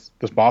to this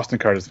Boston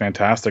card is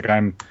fantastic.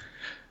 I'm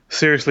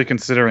seriously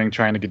considering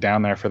trying to get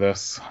down there for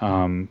this.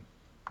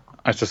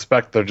 I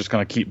suspect they're just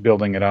going to keep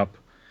building it up,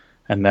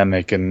 and then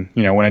they can,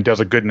 when it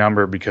does a good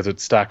number because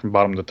it's stacked from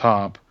bottom to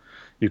top,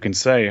 you can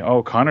say,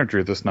 "Oh, Conor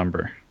drew this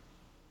number."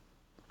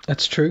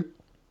 That's true.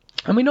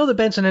 And we know that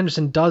Benson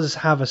Henderson does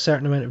have a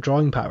certain amount of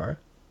drawing power.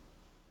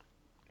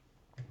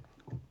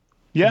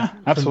 Yeah,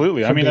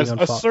 absolutely. From I mean, being on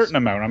a Fox. certain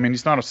amount. I mean,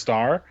 he's not a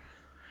star.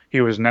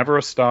 He was never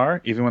a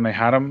star. Even when they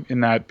had him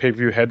in that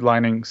pay-per-view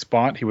headlining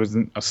spot, he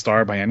wasn't a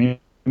star by any means.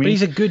 But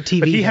he's a good TV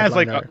But he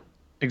headliner. has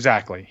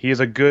exactly. He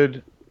is a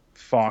good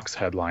Fox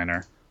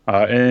headliner.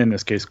 In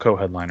this case,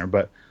 co-headliner.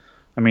 But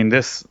I mean,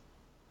 this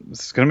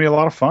is going to be a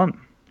lot of fun.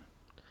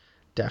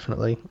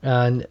 Definitely.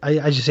 And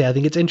I just say, I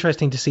think it's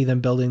interesting to see them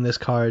building this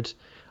card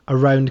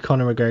around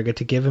Conor McGregor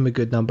to give him a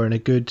good number and a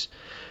good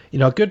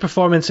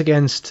performance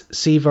against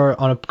Seaver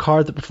on a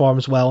card that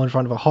performs well in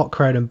front of a hot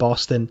crowd in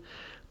Boston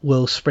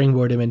will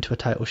springboard him into a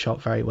title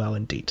shot very well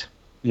indeed.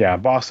 Yeah,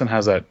 Boston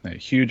has a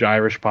huge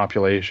Irish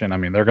population. I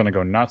mean, they're going to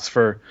go nuts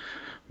for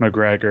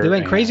McGregor. They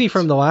went crazy for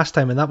him the last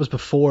time, and that was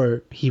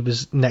before he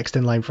was next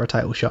in line for a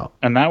title shot.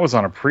 And that was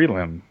on a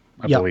prelim,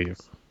 I believe.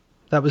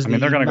 That was they're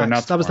going to go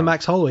nuts. That was for the him.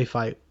 Max Holloway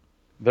fight.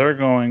 They're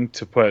going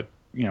to put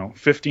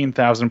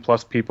 15,000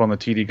 plus people in the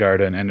TD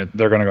Garden, and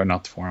they're going to go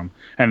nuts for him.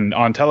 And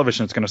on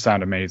television, it's going to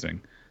sound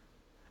amazing.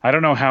 I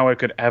don't know how it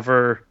could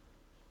ever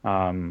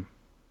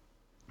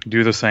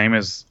do the same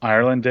as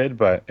Ireland did,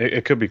 but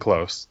it could be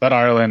close. That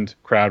Ireland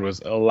crowd was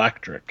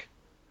electric.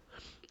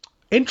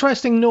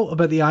 Interesting note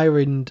about the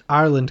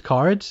Ireland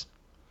cards.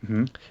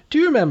 Mm-hmm. Do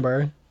you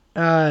remember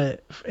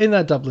in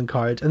that Dublin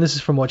card, and this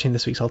is from watching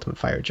this week's Ultimate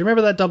Fighter, do you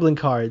remember that Dublin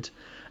card?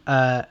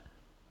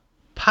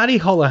 Paddy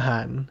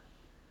Holohan,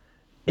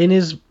 in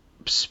his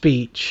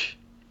speech,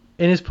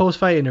 in his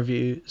post-fight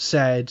interview,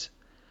 said,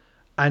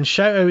 "And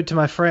shout out to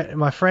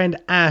my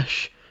friend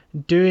Ash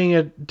doing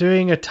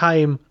a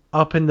time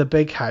up in the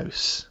big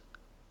house.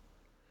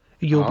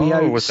 You'll be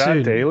out was soon."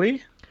 that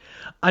Daly?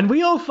 And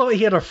we all thought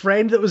he had a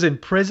friend that was in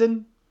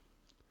prison.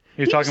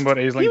 He was talking about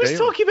Aisling Daly. He was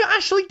talking about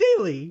Ashley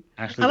Daly.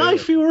 Ashley and Daly. I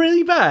feel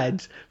really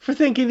bad for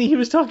thinking that he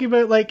was talking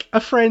about like a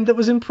friend that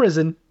was in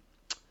prison.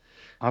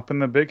 Up in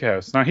the big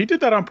house. Now, he did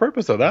that on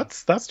purpose, though.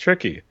 That's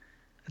tricky.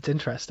 It's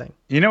interesting.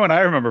 You know what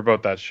I remember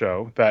about that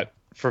show that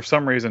for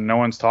some reason no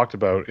one's talked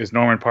about is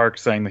Norman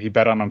Parks saying that he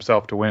bet on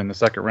himself to win in the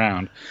second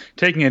round,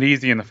 taking it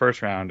easy in the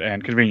first round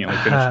and conveniently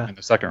finishing in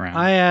the second round.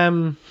 I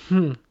am...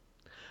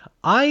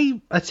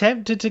 I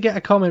attempted to get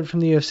a comment from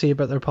the UFC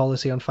about their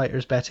policy on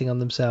fighters betting on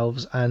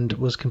themselves and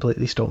was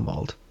completely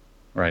stonewalled.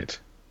 Right.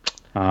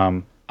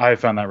 I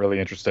found that really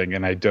interesting,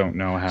 and I don't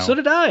know how. So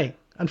did I.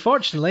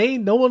 Unfortunately,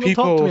 no one will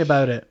talk to me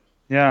about it.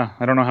 Yeah,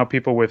 I don't know how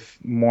people with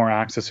more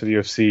access to the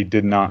UFC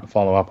did not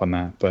follow up on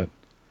that, but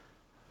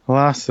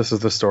alas, this is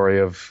the story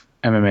of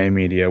MMA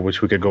media,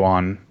 which we could go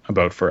on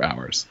about for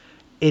hours.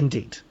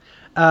 Indeed.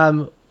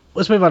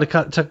 Let's move on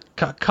to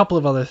a couple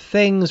of other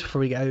things before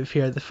we get out of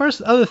here. The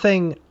first other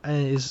thing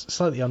is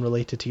slightly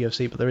unrelated to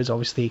UFC, but there is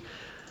obviously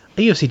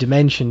a UFC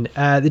dimension.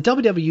 The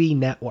WWE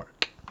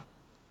Network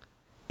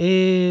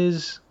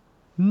is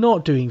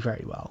not doing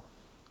very well.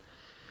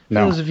 For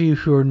No. those of you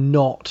who are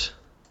not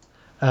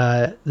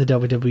the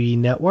WWE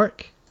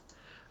Network,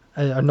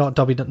 are not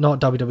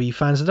WWE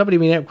fans, the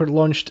WWE Network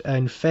launched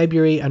in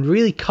February and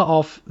really cut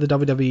off the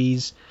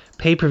WWE's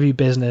pay-per-view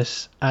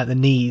business at the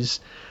knees.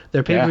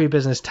 Their pay-per-view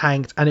business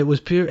tanked, and it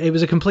was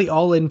a complete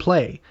all-in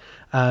play.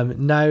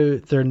 Now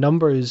their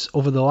numbers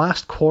over the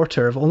last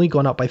quarter have only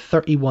gone up by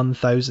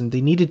 31,000.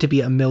 They needed to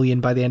be at 1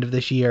 million by the end of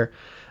this year,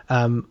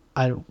 and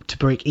to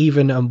break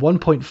even, and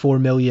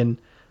 1.4 million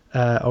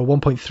or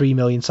 1.3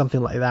 million, something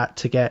like that,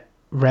 to get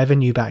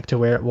revenue back to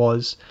where it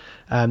was.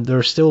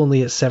 They're still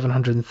only at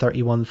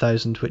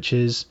 731,000, which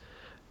is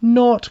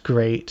not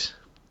great.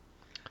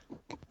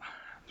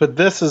 But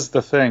this is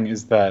the thing,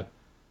 is that,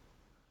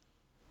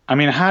 I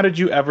mean, how did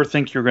you ever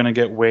think you're going to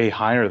get way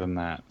higher than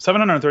that?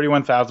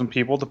 731,000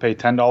 people to pay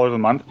 $10 a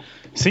month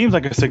seems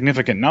like a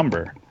significant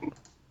number.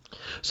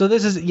 So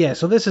this is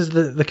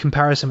the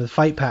comparison with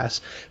Fight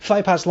Pass.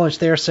 Fight Pass launched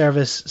their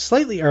service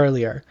slightly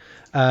earlier,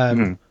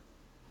 and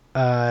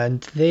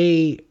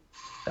they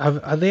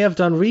have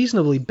done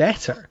reasonably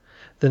better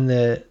than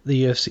the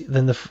UFC,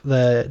 than the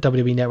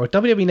WWE Network.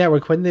 WWE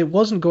Network, when it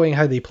wasn't going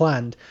how they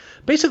planned,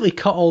 basically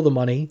cut all the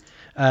money,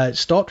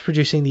 stopped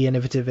producing the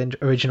innovative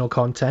original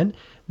content.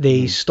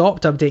 They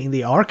stopped updating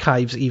the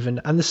archives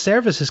even, and the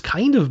service is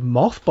kind of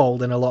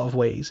mothballed in a lot of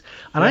ways.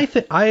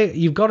 And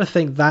you've got to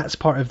think that's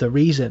part of the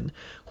reason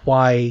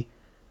why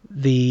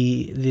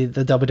the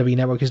WWE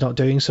Network is not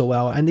doing so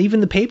well. And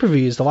even the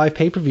pay-per-views, the live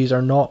pay-per-views,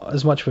 are not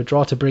as much of a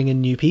draw to bring in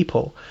new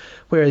people.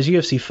 Whereas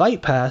UFC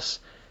Fight Pass,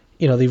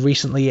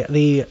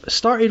 they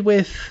started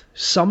with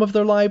some of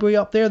their library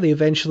up there. They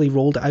eventually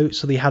rolled it out,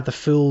 so they had the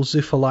full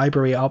Zuffa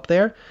library up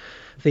there.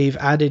 They've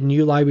added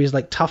new libraries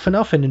like Tough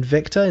Enough and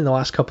Invicta in the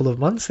last couple of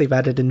months. They've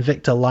added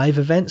Invicta live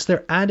events.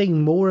 They're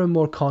adding more and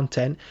more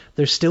content.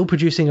 They're still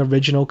producing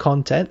original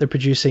content. They're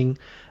producing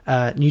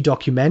new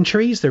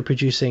documentaries. They're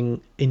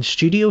producing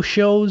in-studio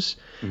shows.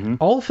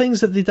 All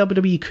things that the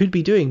WWE could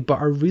be doing, but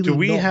are really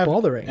not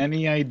bothering. Do we have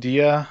any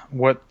idea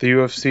what the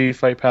UFC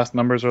Fight Pass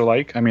numbers are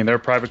like? I mean, they're a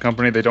private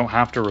company. They don't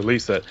have to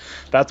release it.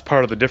 That's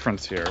part of the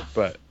difference here.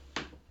 But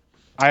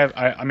I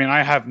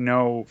have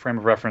no frame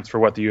of reference for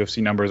what the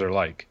UFC numbers are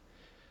like.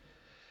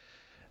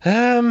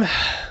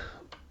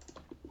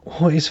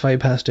 What is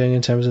Fight Pass doing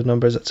in terms of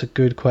numbers? That's a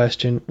good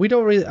question. We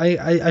don't really.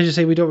 I just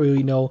say we don't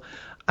really know,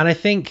 and I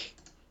think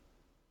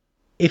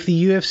if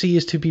the UFC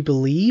is to be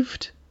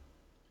believed,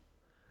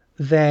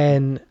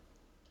 then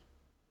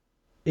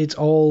it's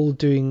all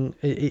doing.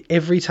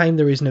 Every time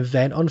there is an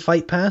event on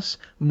Fight Pass,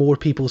 more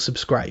people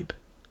subscribe.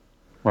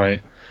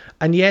 Right.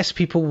 And yes,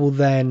 people will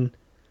then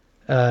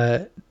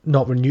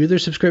not renew their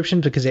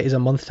subscription because it is a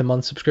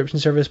month-to-month subscription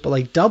service. But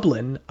like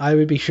Dublin, I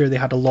would be sure they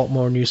had a lot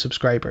more new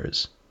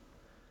subscribers.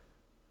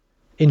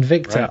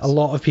 Invicta, a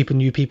lot of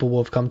new people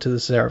will have come to the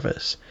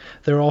service.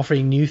 They're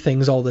offering new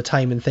things all the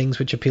time and things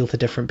which appeal to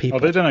different people. Oh,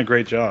 they've done a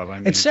great job. I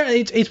mean,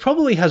 it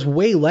probably has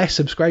way less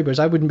subscribers.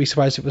 I wouldn't be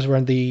surprised if it was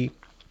around the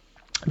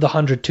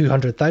 100,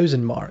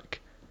 200,000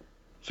 mark.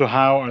 So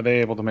how are they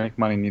able to make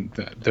money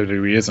that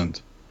WWE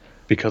isn't?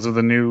 Because of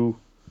the new...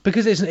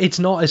 Because it's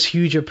not as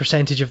huge a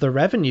percentage of their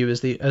revenue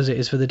as it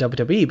is for the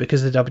WWE,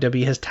 because the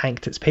WWE has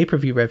tanked its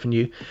pay-per-view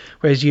revenue,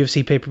 whereas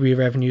UFC pay-per-view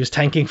revenue is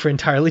tanking for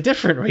entirely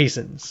different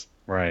reasons.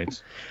 Right.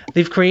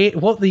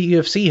 What the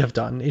UFC have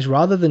done is,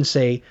 rather than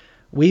say,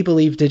 we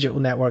believe digital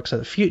networks are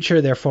the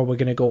future, therefore we're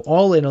going to go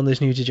all in on this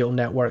new digital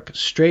network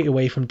straight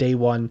away from day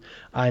one,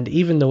 and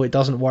even though it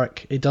doesn't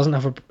work, it doesn't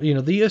have the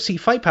UFC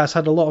Fight Pass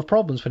had a lot of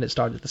problems when it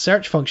started. The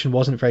search function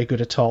wasn't very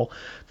good at all.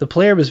 The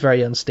player was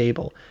very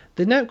unstable.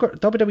 The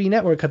WWE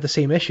Network had the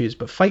same issues,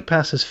 but Fight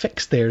Pass has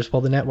fixed theirs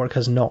while the network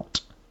has not.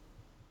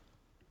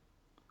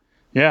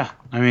 Yeah,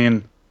 I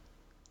mean,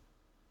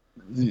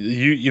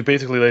 you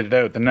basically laid it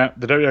out. The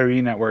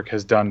WWE Network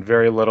has done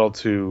very little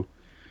to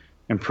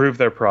improve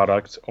their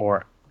product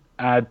or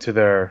add to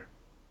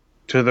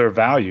their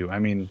value. I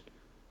mean,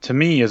 to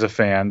me as a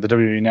fan, the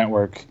WWE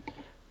Network,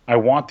 I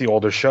want the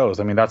older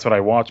shows. I mean, that's what I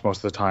watch most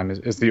of the time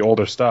is the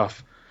older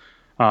stuff.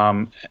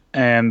 And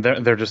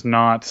they're just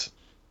not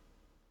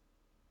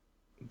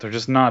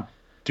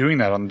doing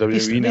that on the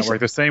WWE Network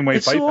the same way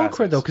Fight Pass. It's so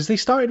awkward though, because they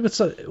started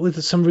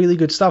with some really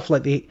good stuff.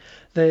 Like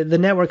the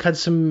network had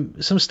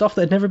some stuff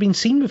that had never been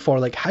seen before,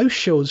 like house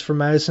shows from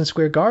Madison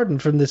Square Garden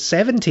from the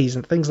 70s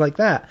and things like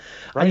that.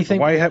 Right. And you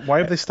think, why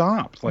have they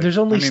stopped? Like,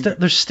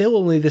 there's still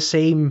only the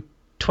same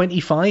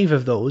 25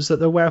 of those that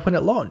there were when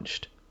it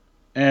launched.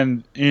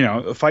 And, you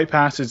know, Fight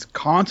Pass is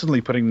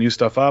constantly putting new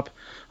stuff up.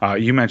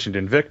 You mentioned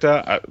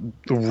Invicta.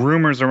 The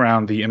rumors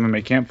around the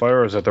MMA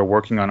Campfire is that they're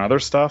working on other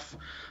stuff.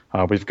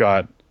 We've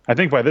got, I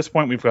think by this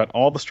point, we've got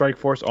all the Strike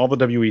Force, all the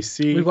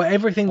WEC. We've got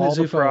everything that all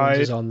the Zuffa owns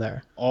Pride, is on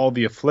there. all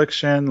the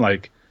Affliction,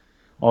 like,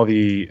 all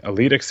the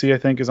Elite XC, I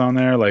think, is on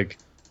there. Like,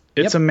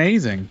 it's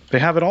amazing. They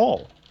have it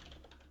all.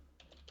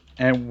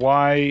 And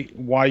why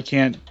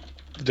can't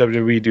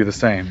WWE do the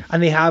same?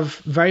 And they have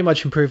very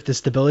much improved the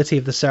stability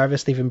of the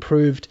service. They've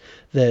improved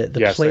the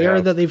Yes, they player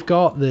have. that they've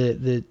got,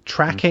 the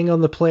tracking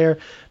on the player.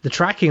 The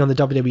tracking on the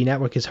WWE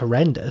Network is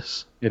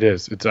horrendous. It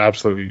is. It's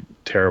absolutely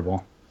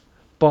terrible.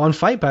 But on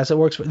Fight Pass, it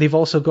works. They've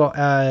also got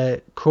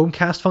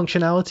Chromecast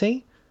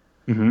functionality.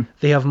 Mm-hmm.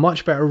 They have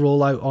much better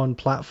rollout on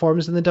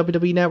platforms than the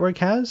WWE Network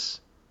has.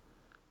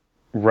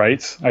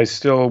 Right. I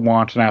still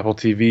want an Apple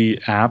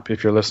TV app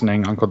if you're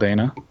listening, Uncle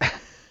Dana.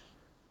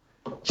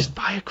 Just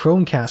buy a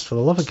Chromecast, for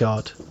the love of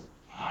God.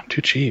 I'm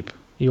too cheap.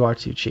 You are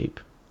too cheap.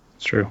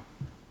 It's true.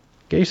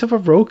 Get yourself a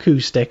Roku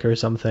stick or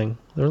something.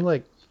 They're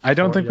like I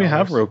don't think we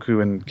have $40. Roku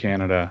in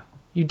Canada.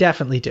 You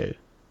definitely do.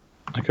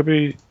 It could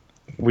be.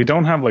 We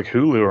don't have like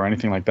Hulu or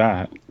anything like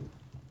that.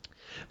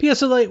 But yeah,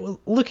 so like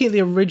looking at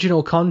the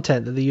original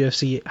content that the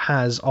UFC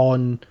has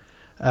on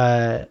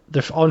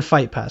on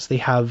Fight Pass, they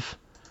have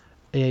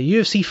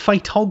UFC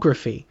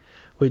Fightography,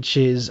 which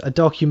is a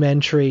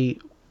documentary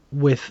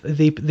with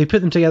they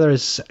put them together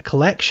as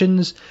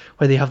collections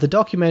where they have the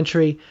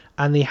documentary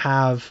and they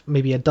have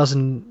maybe a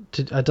dozen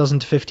to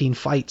 15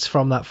 fights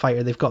from that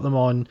fighter. They've got them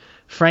on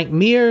Frank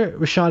Mir,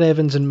 Rashad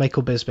Evans, and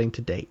Michael Bisping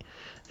to date.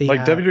 They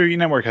Like have- WWE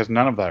Network has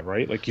none of that,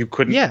 right? Like you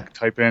couldn't Yeah.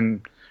 type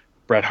in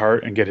Bret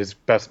Hart and get his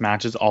best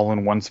matches all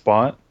in one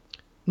spot.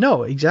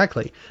 No,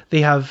 exactly.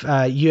 They have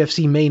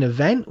UFC Main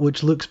Event,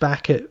 which looks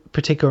back at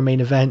particular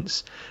main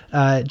events.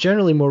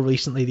 Generally, more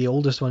recently, the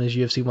oldest one is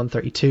UFC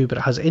 132, but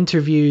it has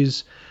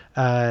interviews,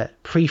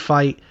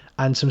 pre-fight,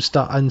 and some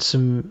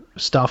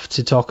stuff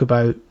to talk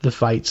about the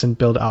fights and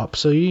build it up.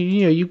 So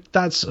you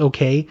that's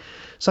okay.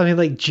 Something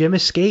like Gym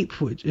Escape,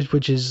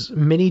 which is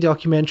mini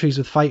documentaries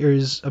with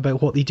fighters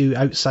about what they do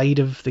outside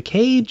of the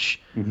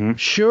cage. Mm-hmm.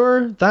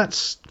 Sure,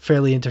 that's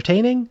fairly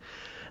entertaining.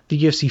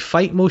 The UFC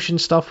Fight Motion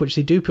stuff, which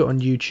they do put on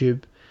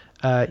YouTube.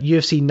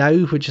 UFC Now,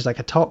 which is like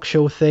a talk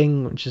show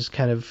thing, which is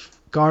kind of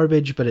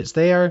garbage, but it's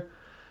there.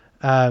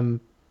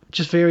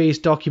 Just various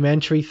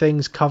documentary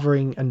things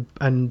covering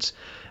and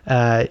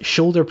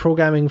shoulder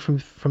programming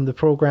from the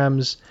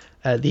programs.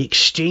 The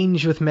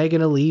Exchange with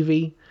Megan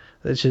O'Leary,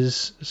 which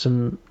is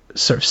some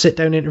sort of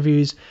sit-down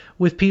interviews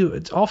with people,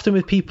 often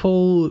with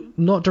people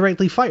not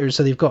directly fighters.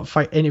 So they've got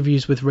fight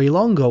interviews with Ray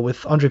Longo,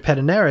 with Andre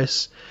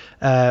Pederneiras,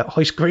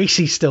 Hoist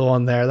Gracie's still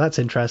on there. That's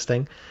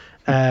interesting.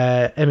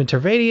 Emin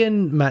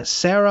Tervadian, Matt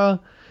Serra.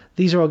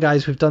 These are all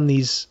guys who've done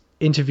these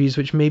interviews,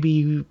 which maybe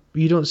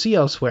you don't see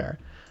elsewhere.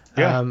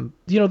 Yeah.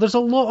 There's a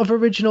lot of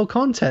original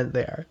content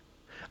there.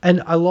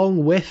 And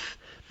along with,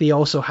 they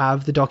also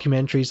have the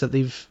documentaries that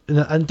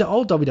and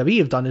all WWE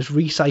have done is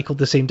recycled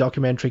the same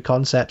documentary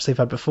concepts they've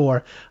had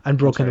before and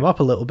broken them up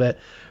a little bit.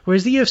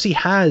 Whereas the UFC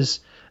has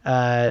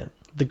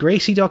the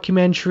Gracie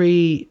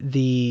documentary,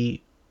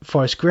 the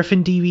Forrest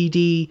Griffin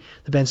DVD,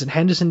 the Benson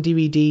Henderson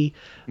DVD,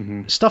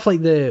 stuff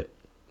like this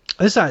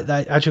is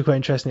actually quite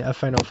interesting. I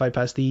found on Fight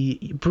Pass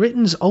the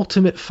Britain's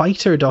Ultimate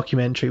Fighter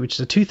documentary, which is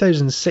a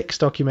 2006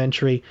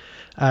 documentary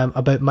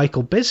about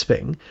Michael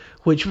Bisping,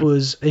 which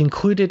was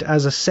included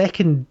as a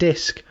second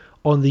disc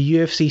on the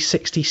UFC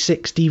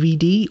 66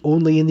 DVD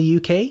only in the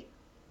UK.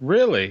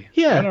 Really?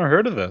 Yeah. I never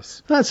heard of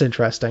this. That's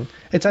interesting.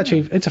 It's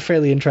actually it's a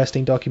fairly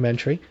interesting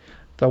documentary.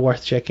 They're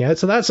worth checking out.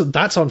 So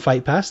that's on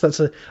Fight Pass.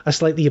 That's a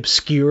slightly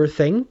obscure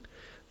thing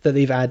that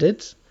they've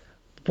added.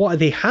 What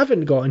they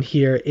haven't got in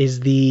here is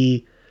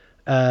the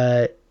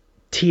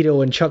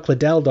Tito and Chuck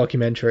Liddell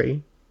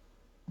documentary.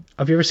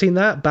 Have you ever seen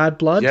that? Bad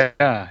Blood?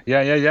 Yeah.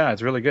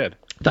 It's really good.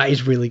 That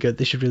is really good.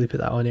 They should really put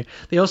that on here.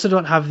 They also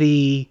don't have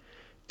the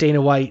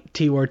Dana White,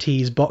 Tito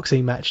Ortiz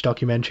boxing match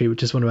documentary,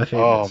 which is one of my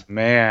favorites. Oh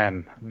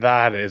man,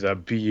 that is a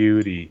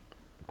beauty.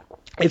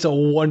 It's a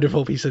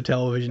wonderful piece of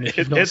television.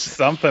 It's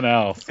something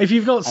else. If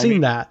you've not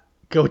seen that,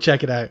 go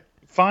check it out.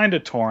 Find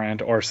a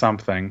torrent or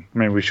something. I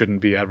mean, we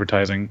shouldn't be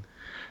advertising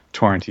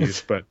torrent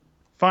use, but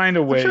find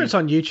a way. I'm sure it's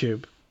on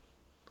YouTube.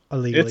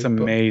 Illegally, It's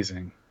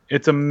amazing.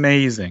 It's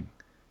amazing.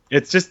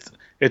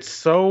 It's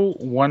so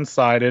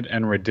one-sided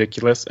and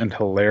ridiculous and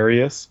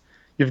hilarious.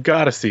 You've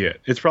got to see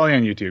it. It's probably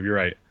on YouTube. You're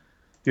right.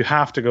 You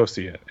have to go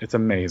see it. It's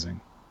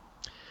amazing.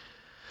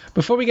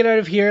 Before we get out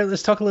of here,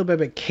 let's talk a little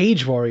bit about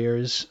Cage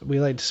Warriors.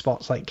 We like to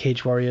spotlight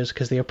Cage Warriors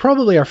because they are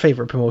probably our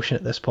favorite promotion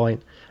at this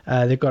point.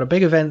 They've got a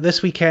big event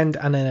this weekend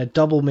and then a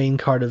double main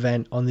card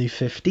event on the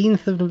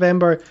 15th of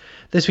November.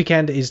 This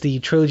weekend is the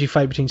trilogy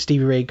fight between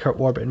Stevie Ray and Kurt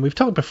Warburton. We've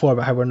talked before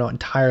about how we're not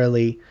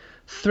entirely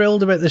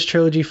thrilled about this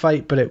trilogy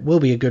fight, but it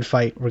will be a good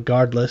fight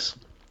regardless.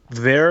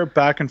 Their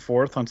back and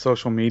forth on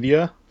social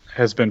media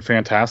has been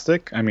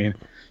fantastic. I mean,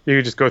 you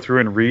could just go through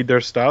and read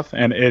their stuff,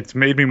 and it's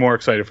made me more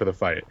excited for the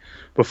fight.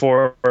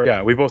 Before,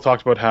 yeah, we both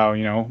talked about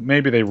how,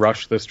 maybe they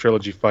rushed this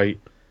trilogy fight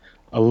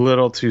a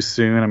little too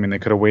soon. I mean, they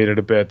could have waited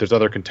a bit. There's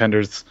other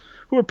contenders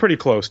who are pretty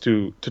close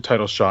to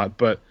title shot,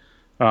 but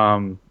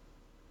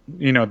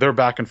their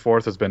back and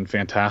forth has been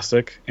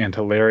fantastic and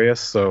hilarious.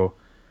 So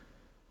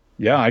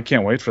yeah, I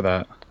can't wait for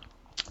that.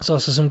 There's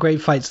also some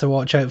great fights to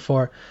watch out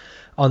for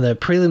on the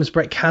prelims.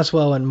 Brett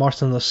Caswell and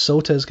Martin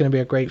Lasota is going to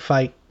be a great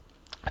fight.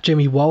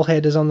 Jimmy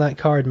Wallhead is on that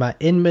card. Matt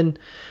Inman,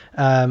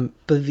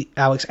 but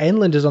Alex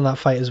Enlund is on that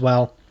fight as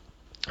well,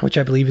 which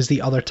I believe is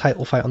the other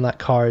title fight on that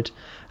card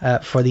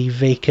for the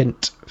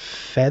vacant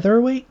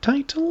featherweight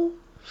title.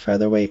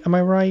 Featherweight, am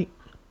I right?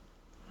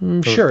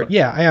 Sure,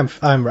 yeah,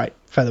 I'm right.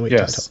 Featherweight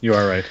title. Yes, you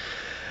are right.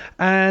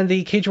 And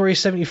the Cage Warriors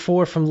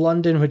 74 from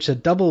London, which is a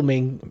double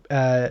main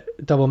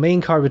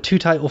card with 2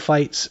 title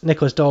fights.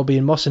 Nicholas Dalby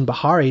and Mohsen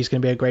Bahari is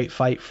going to be a great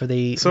fight for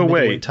the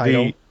middleweight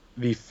title.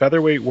 The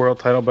featherweight world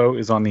title bout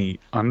is on the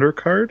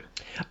undercard?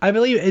 I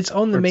believe it's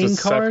on the main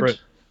card.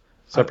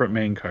 Separate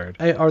main card.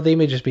 Or they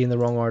may just be in the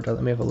wrong order.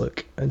 Let me have a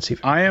look and see.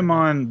 I am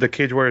on the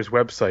Cage Warriors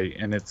website,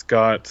 and it's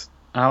got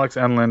Alex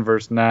Enlund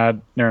versus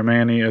Nad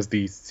Narimani as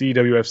the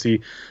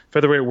CWFC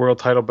featherweight world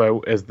title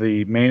bout as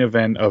the main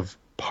event of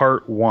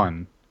part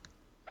 1.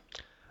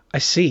 I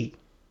see.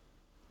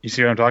 You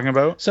see what I'm talking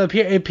about? So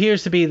it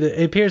appears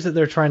that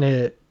they're trying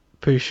to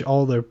push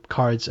all their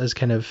cards as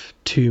kind of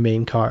 2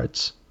 main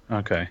cards.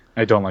 Okay,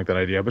 I don't like that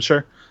idea, but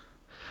sure.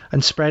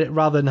 And spread it,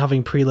 rather than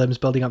having prelims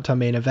building up to a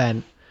main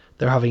event,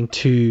 they're having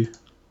 2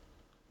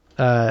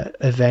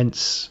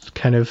 events,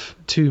 kind of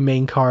 2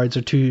 main cards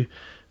or 2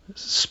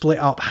 split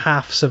up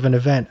halves of an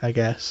event, I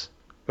guess.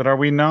 But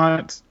are you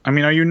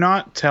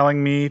not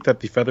telling me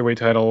that the featherweight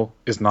title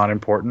is not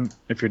important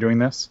if you're doing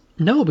this?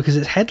 No, because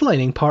it's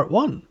headlining part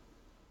 1.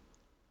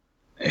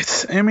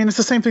 It's the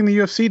same thing the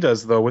UFC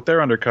does, though, with their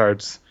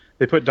undercards.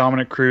 They put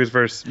Dominic Cruz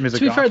versus Mizugaki.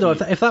 To be fair, though,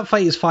 if that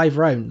fight is 5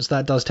 rounds,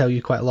 that does tell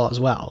you quite a lot as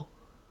well.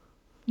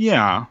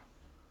 Yeah.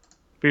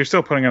 But you're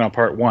still putting it on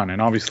part 1,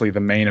 and obviously the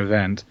main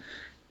event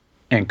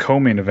and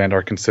co-main event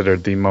are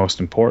considered the most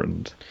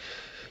important.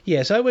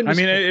 Yeah, so I wouldn't...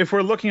 if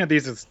we're looking at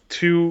these as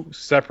 2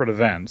 separate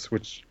events,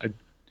 which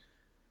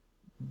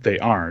they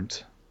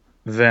aren't,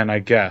 then I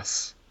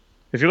guess...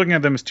 If you're looking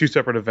at them as 2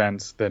 separate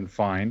events, then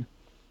fine.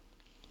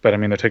 But,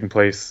 they're taking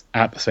place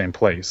at the same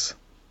place.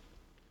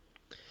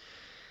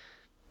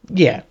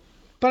 Yeah.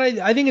 But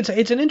I think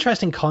it's an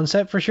interesting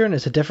concept for sure, and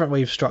it's a different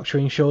way of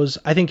structuring shows.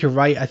 I think you're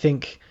right. I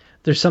think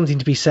there's something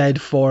to be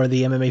said for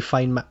the MMA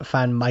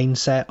fan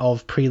mindset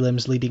of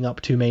prelims leading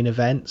up to main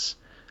events.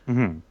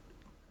 Mm-hmm.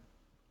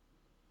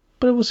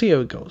 But we'll see how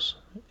it goes.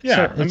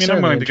 Yeah,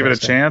 I'm willing to give it a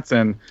chance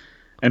and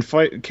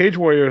fight Cage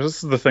Warriors.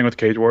 This is the thing with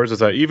Cage Warriors, is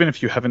that even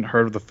if you haven't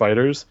heard of the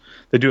fighters,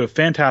 they do a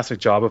fantastic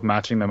job of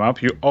matching them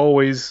up. You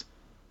always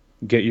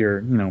get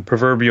your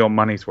proverbial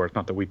money's worth.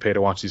 Not that we pay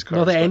to watch these cards.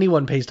 Not that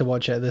anyone pays to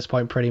watch it at this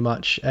point, pretty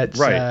much. It's,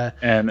 right.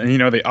 And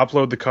they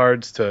upload the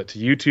cards to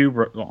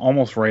YouTube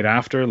almost right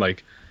after.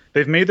 Like,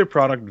 they've made their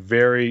product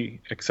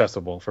very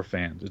accessible for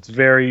fans. It's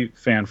very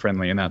fan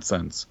friendly in that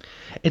sense.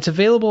 It's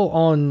available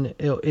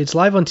it's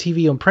live on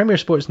TV on Premier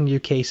Sports in the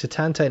UK,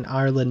 Setanta in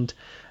Ireland.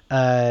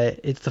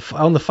 It's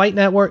on the Fight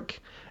Network.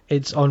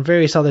 It's on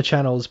various other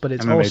channels, but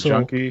it's MMA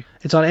Junkie.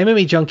 It's on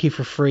MMA Junkie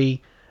for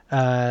free.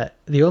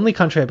 The only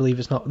place I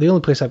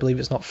believe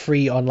it's not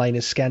free online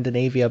is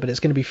Scandinavia, but it's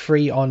going to be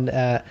free on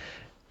on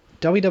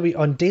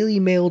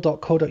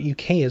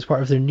dailymail.co.uk as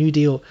part of their new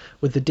deal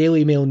with the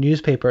Daily Mail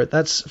newspaper.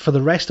 That's for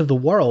the rest of the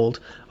world,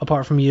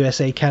 apart from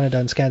USA, Canada,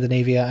 and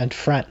Scandinavia, and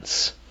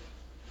France.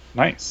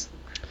 Nice.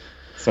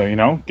 So,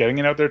 getting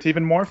it out there to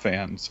even more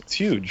fans. It's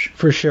huge.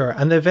 For sure.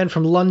 And the event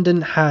from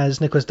London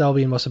has Nicholas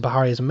Dalby and Mohsen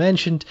Bahari, as I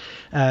mentioned.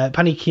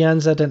 Pani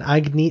Kianzad and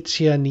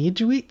Agnieszka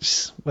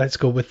Niedźwiedź. Let's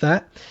go with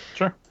that.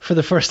 Sure. For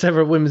the first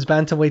ever women's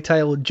bantamweight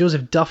title,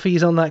 Joseph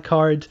Duffy's on that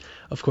card.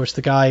 Of course,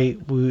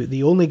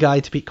 the only guy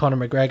to beat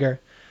Conor McGregor.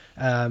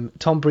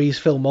 Tom Breeze,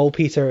 Phil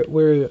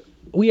Malpeter.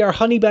 We are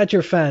Honey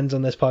Badger fans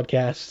on this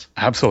podcast.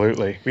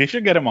 Absolutely. We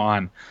should get him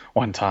on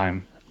one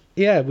time.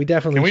 Yeah, we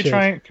definitely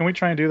should. Can we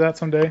try and do that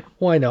someday?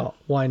 Why not?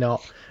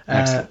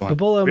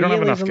 Babola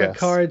Miele's on that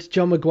card.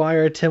 John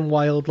McGuire, Tim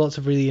Wilde, lots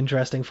of really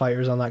interesting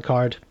fighters on that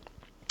card.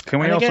 Can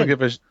we also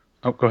give a...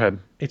 Oh, go ahead.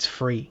 It's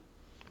free.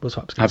 Was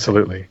what I was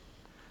Absolutely.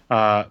 The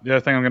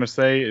other thing I'm going to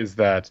say is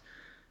that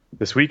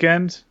this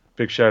weekend,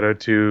 big shout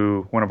out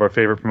to one of our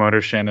favorite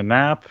promoters, Shannon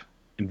Knapp.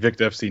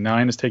 Invicta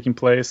FC9 is taking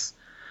place.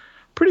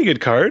 Pretty good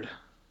card.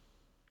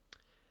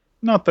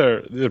 Not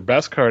their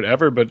best card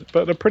ever, but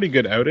a pretty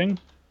good outing.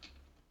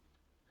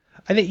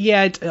 I think,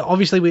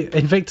 obviously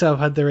Invicta have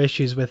had their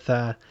issues with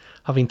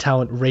having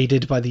talent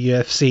raided by the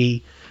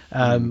UFC.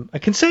 A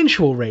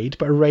consensual raid,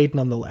 but a raid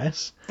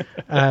nonetheless.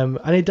 And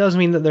it does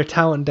mean that their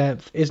talent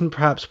depth isn't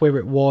perhaps where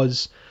it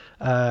was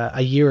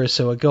a year or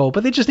so ago.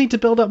 But they just need to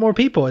build up more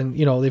people. And,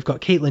 they've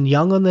got Caitlin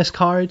Young on this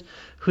card,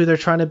 who they're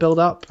trying to build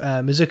up.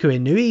 Mizuko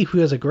Inui, who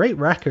has a great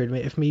record,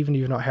 if even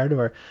you've not heard of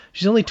her.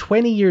 She's only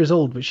 20 years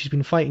old, but she's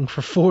been fighting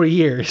for 4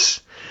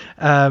 years.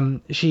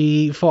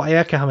 She fought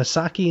Ayaka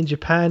Hamasaki in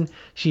Japan.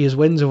 She has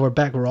wins over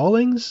Beck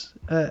Rawlings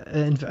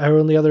in her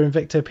only other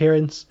Invicta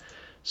appearance.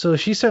 So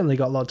she's certainly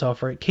got a lot to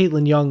offer.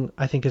 Caitlin Young,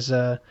 I think,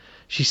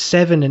 she's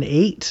 7 and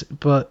 8,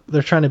 but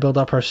they're trying to build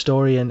up her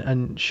story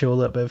and show a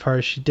little bit of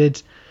her. She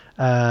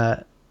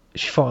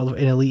fought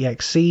in Elite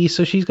XC,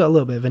 so she's got a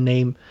little bit of a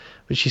name,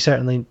 but she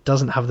certainly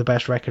doesn't have the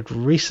best record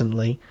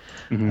recently.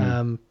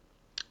 Jodie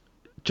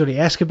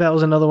Escobel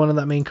is another one on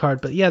that main card,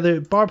 but yeah,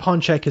 Barb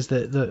Honchek is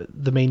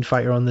the main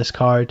fighter on this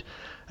card.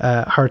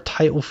 Her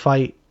title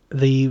fight,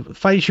 the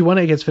fight she won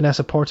against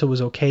Vanessa Porto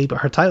was okay, but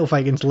her title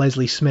fight against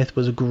Leslie Smith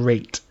was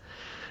great.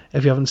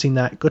 If you haven't seen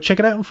that, go check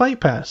it out on Fight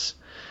Pass.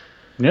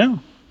 Yeah,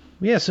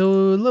 so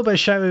a little bit of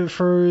shout out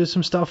for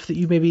some stuff that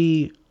you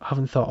maybe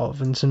haven't thought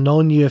of, and some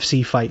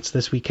non-UFC fights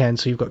this weekend.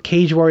 So you've got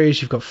Cage Warriors,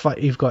 you've got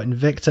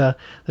Invicta.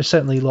 There's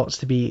certainly lots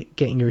to be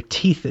getting your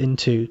teeth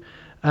into.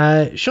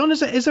 Sean, is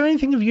there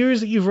anything of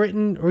yours that you've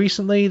written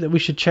recently that we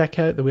should check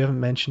out that we haven't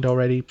mentioned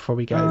already before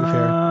we get out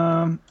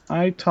of here?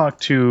 I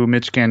talked to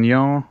Mitch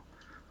Gagnon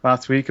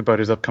last week about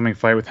his upcoming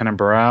fight with Renan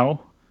Barão.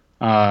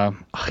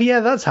 Yeah,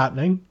 that's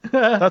happening.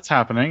 That's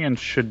happening and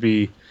should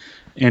be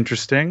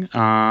interesting.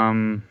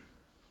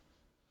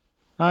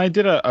 I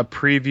did a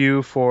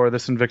preview for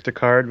this Invicta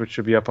card, which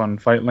should be up on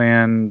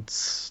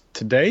Fightland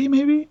today,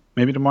 maybe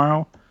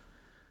tomorrow.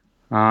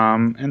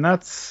 And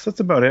that's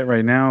about it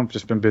right now. I've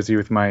just been busy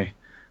with my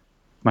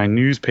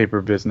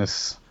newspaper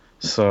business.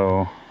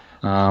 So,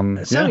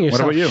 selling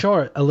yourself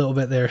short a little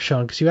bit there,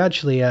 Sean, because you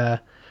actually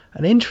a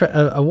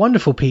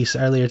wonderful piece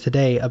earlier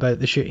today about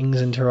the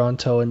shootings in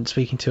Toronto and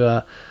speaking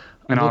to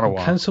in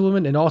Ottawa.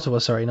 Councilwoman in Ottawa,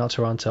 sorry, not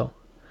Toronto.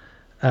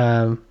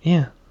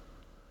 Yeah.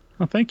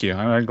 Well, thank you.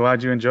 I'm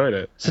glad you enjoyed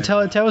it. So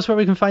tell us where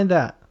we can find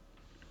that.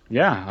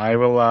 Yeah, I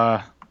will.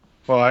 I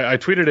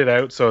tweeted it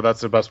out, so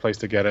that's the best place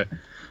to get it.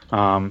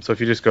 So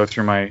if you just go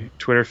through my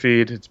Twitter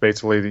feed, it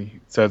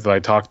says that I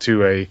talked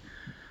to a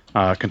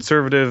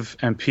conservative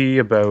MP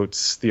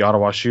about the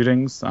Ottawa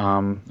shootings.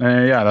 And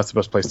yeah, that's the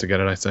best place to get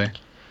it, I say.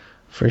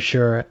 For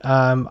sure.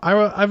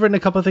 I've written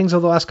a couple of things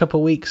over the last couple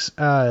of weeks.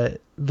 The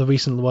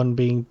recent one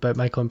being about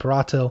Michael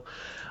Imperato.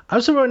 I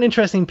also wrote an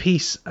interesting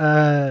piece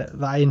that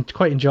I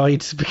quite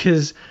enjoyed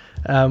because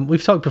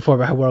we've talked before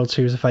about how World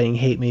Series of Fighting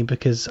hate me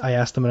because I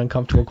asked them an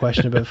uncomfortable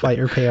question about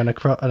fighter pay on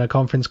a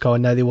conference call,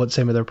 and now they won't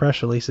say with their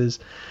press releases.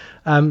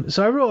 So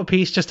I wrote a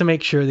piece just to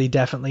make sure they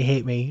definitely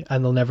hate me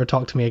and they'll never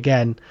talk to me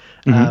again,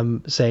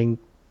 saying,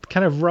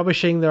 kind of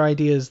rubbishing their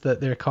ideas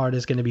that their card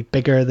is going to be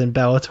bigger than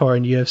Bellator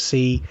and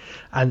UFC,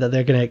 and that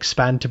they're going to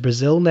expand to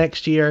Brazil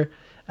next year,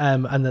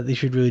 and that they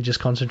should really just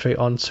concentrate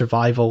on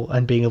survival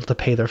and being able to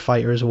pay their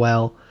fighters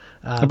well.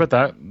 I bet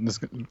they're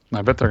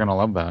going to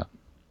love that.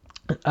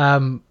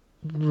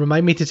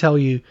 Remind me to tell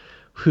you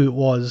who it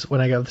was when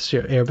I got this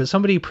air, but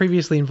somebody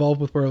previously involved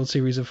with World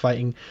Series of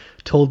Fighting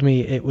told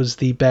me it was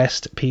the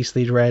best piece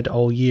they'd read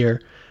all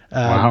year.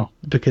 Wow.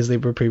 Because they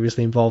were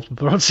previously involved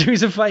with World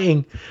Series of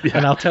Fighting,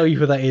 and I'll tell you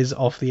who that is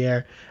off the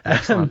air.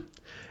 But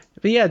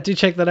yeah, do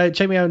check that out.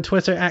 Check me out on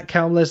Twitter at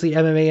Callum Leslie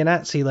MMA and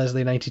at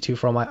CLeslie92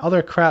 for all my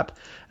other crap.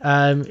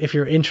 If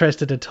you're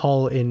interested at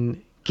all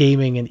in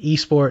gaming and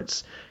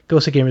esports,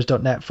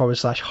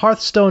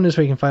 ghostofgamers.net/Hearthstone is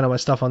where you can find all my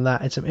stuff on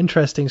that. And some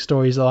interesting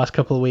stories the last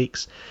couple of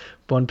weeks.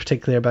 One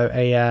particularly about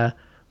a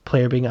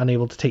player being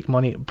unable to take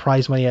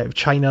prize money out of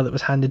China that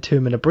was handed to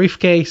him in a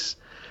briefcase.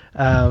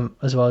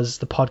 As well as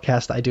the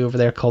podcast that I do over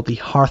there called the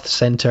Hearth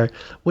Center,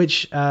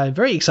 which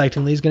very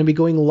excitingly is going to be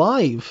going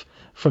live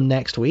from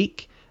next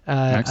week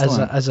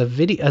as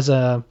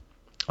a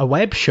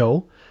web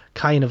show,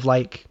 kind of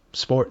like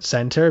Sports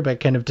Center,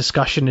 but kind of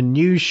discussion and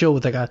news show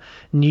with like a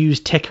news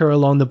ticker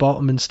along the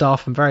bottom and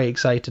stuff. I'm very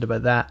excited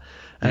about that.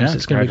 So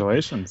it's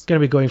congratulations. It's going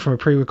to be going from a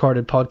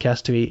pre-recorded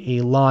podcast to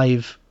a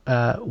live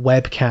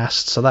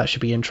webcast, so that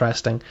should be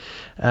interesting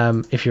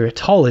if you're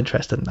at all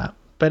interested in that.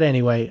 But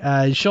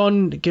anyway,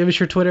 Sean, give us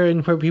your Twitter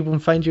and where people can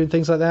find you and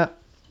things like that.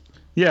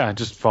 Yeah,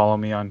 just follow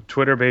me on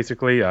Twitter,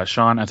 basically.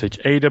 Sean,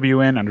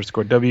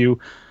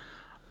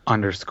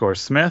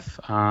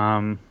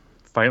 SHAWN_W_Smith.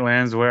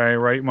 Fightland's where I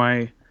write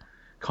my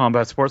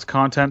combat sports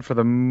content for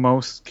the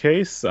most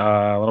case.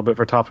 A little bit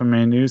for top of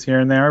main news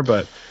here and there,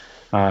 but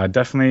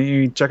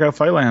definitely check out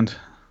Fightland.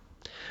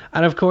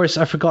 And of course,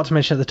 I forgot to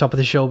mention at the top of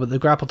the show, but the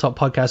Grapple Talk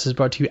podcast is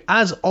brought to you,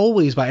 as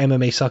always, by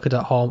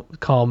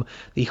MMAsucker.com,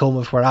 the home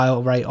of where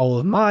I'll write all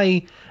of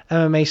my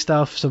MMA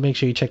stuff. So make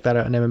sure you check that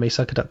out on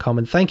MMAsucker.com.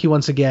 And thank you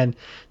once again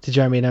to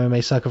Jeremy and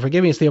MMA Sucker for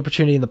giving us the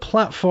opportunity and the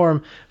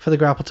platform for the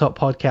Grapple Talk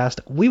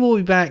podcast. We will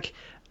be back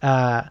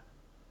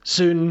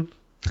soon.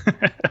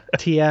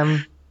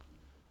 TM.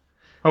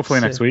 Hopefully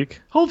next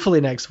week.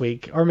 Hopefully next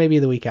week, or maybe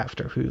the week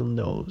after. Who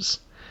knows?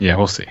 Yeah,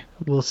 we'll see.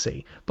 We'll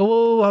see. But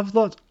we'll have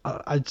lots...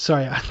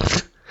 sorry.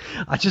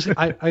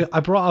 I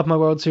brought up my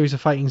World Series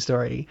of Fighting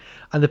story,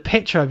 and the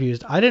picture I've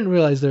used, I didn't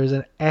realize there was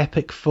an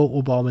epic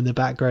photobomb in the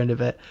background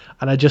of it,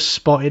 and I just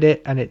spotted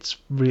it, and it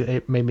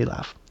made me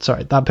laugh.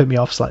 Sorry, that put me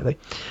off slightly.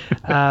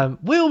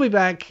 We'll be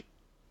back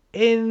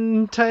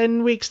in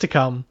 10 weeks to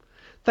come.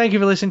 Thank you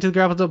for listening to the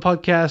Grapple Talk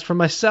podcast. From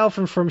myself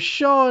and from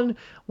Sean,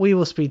 we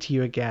will speak to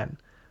you again.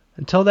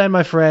 Until then,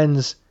 my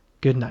friends,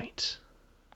 good night.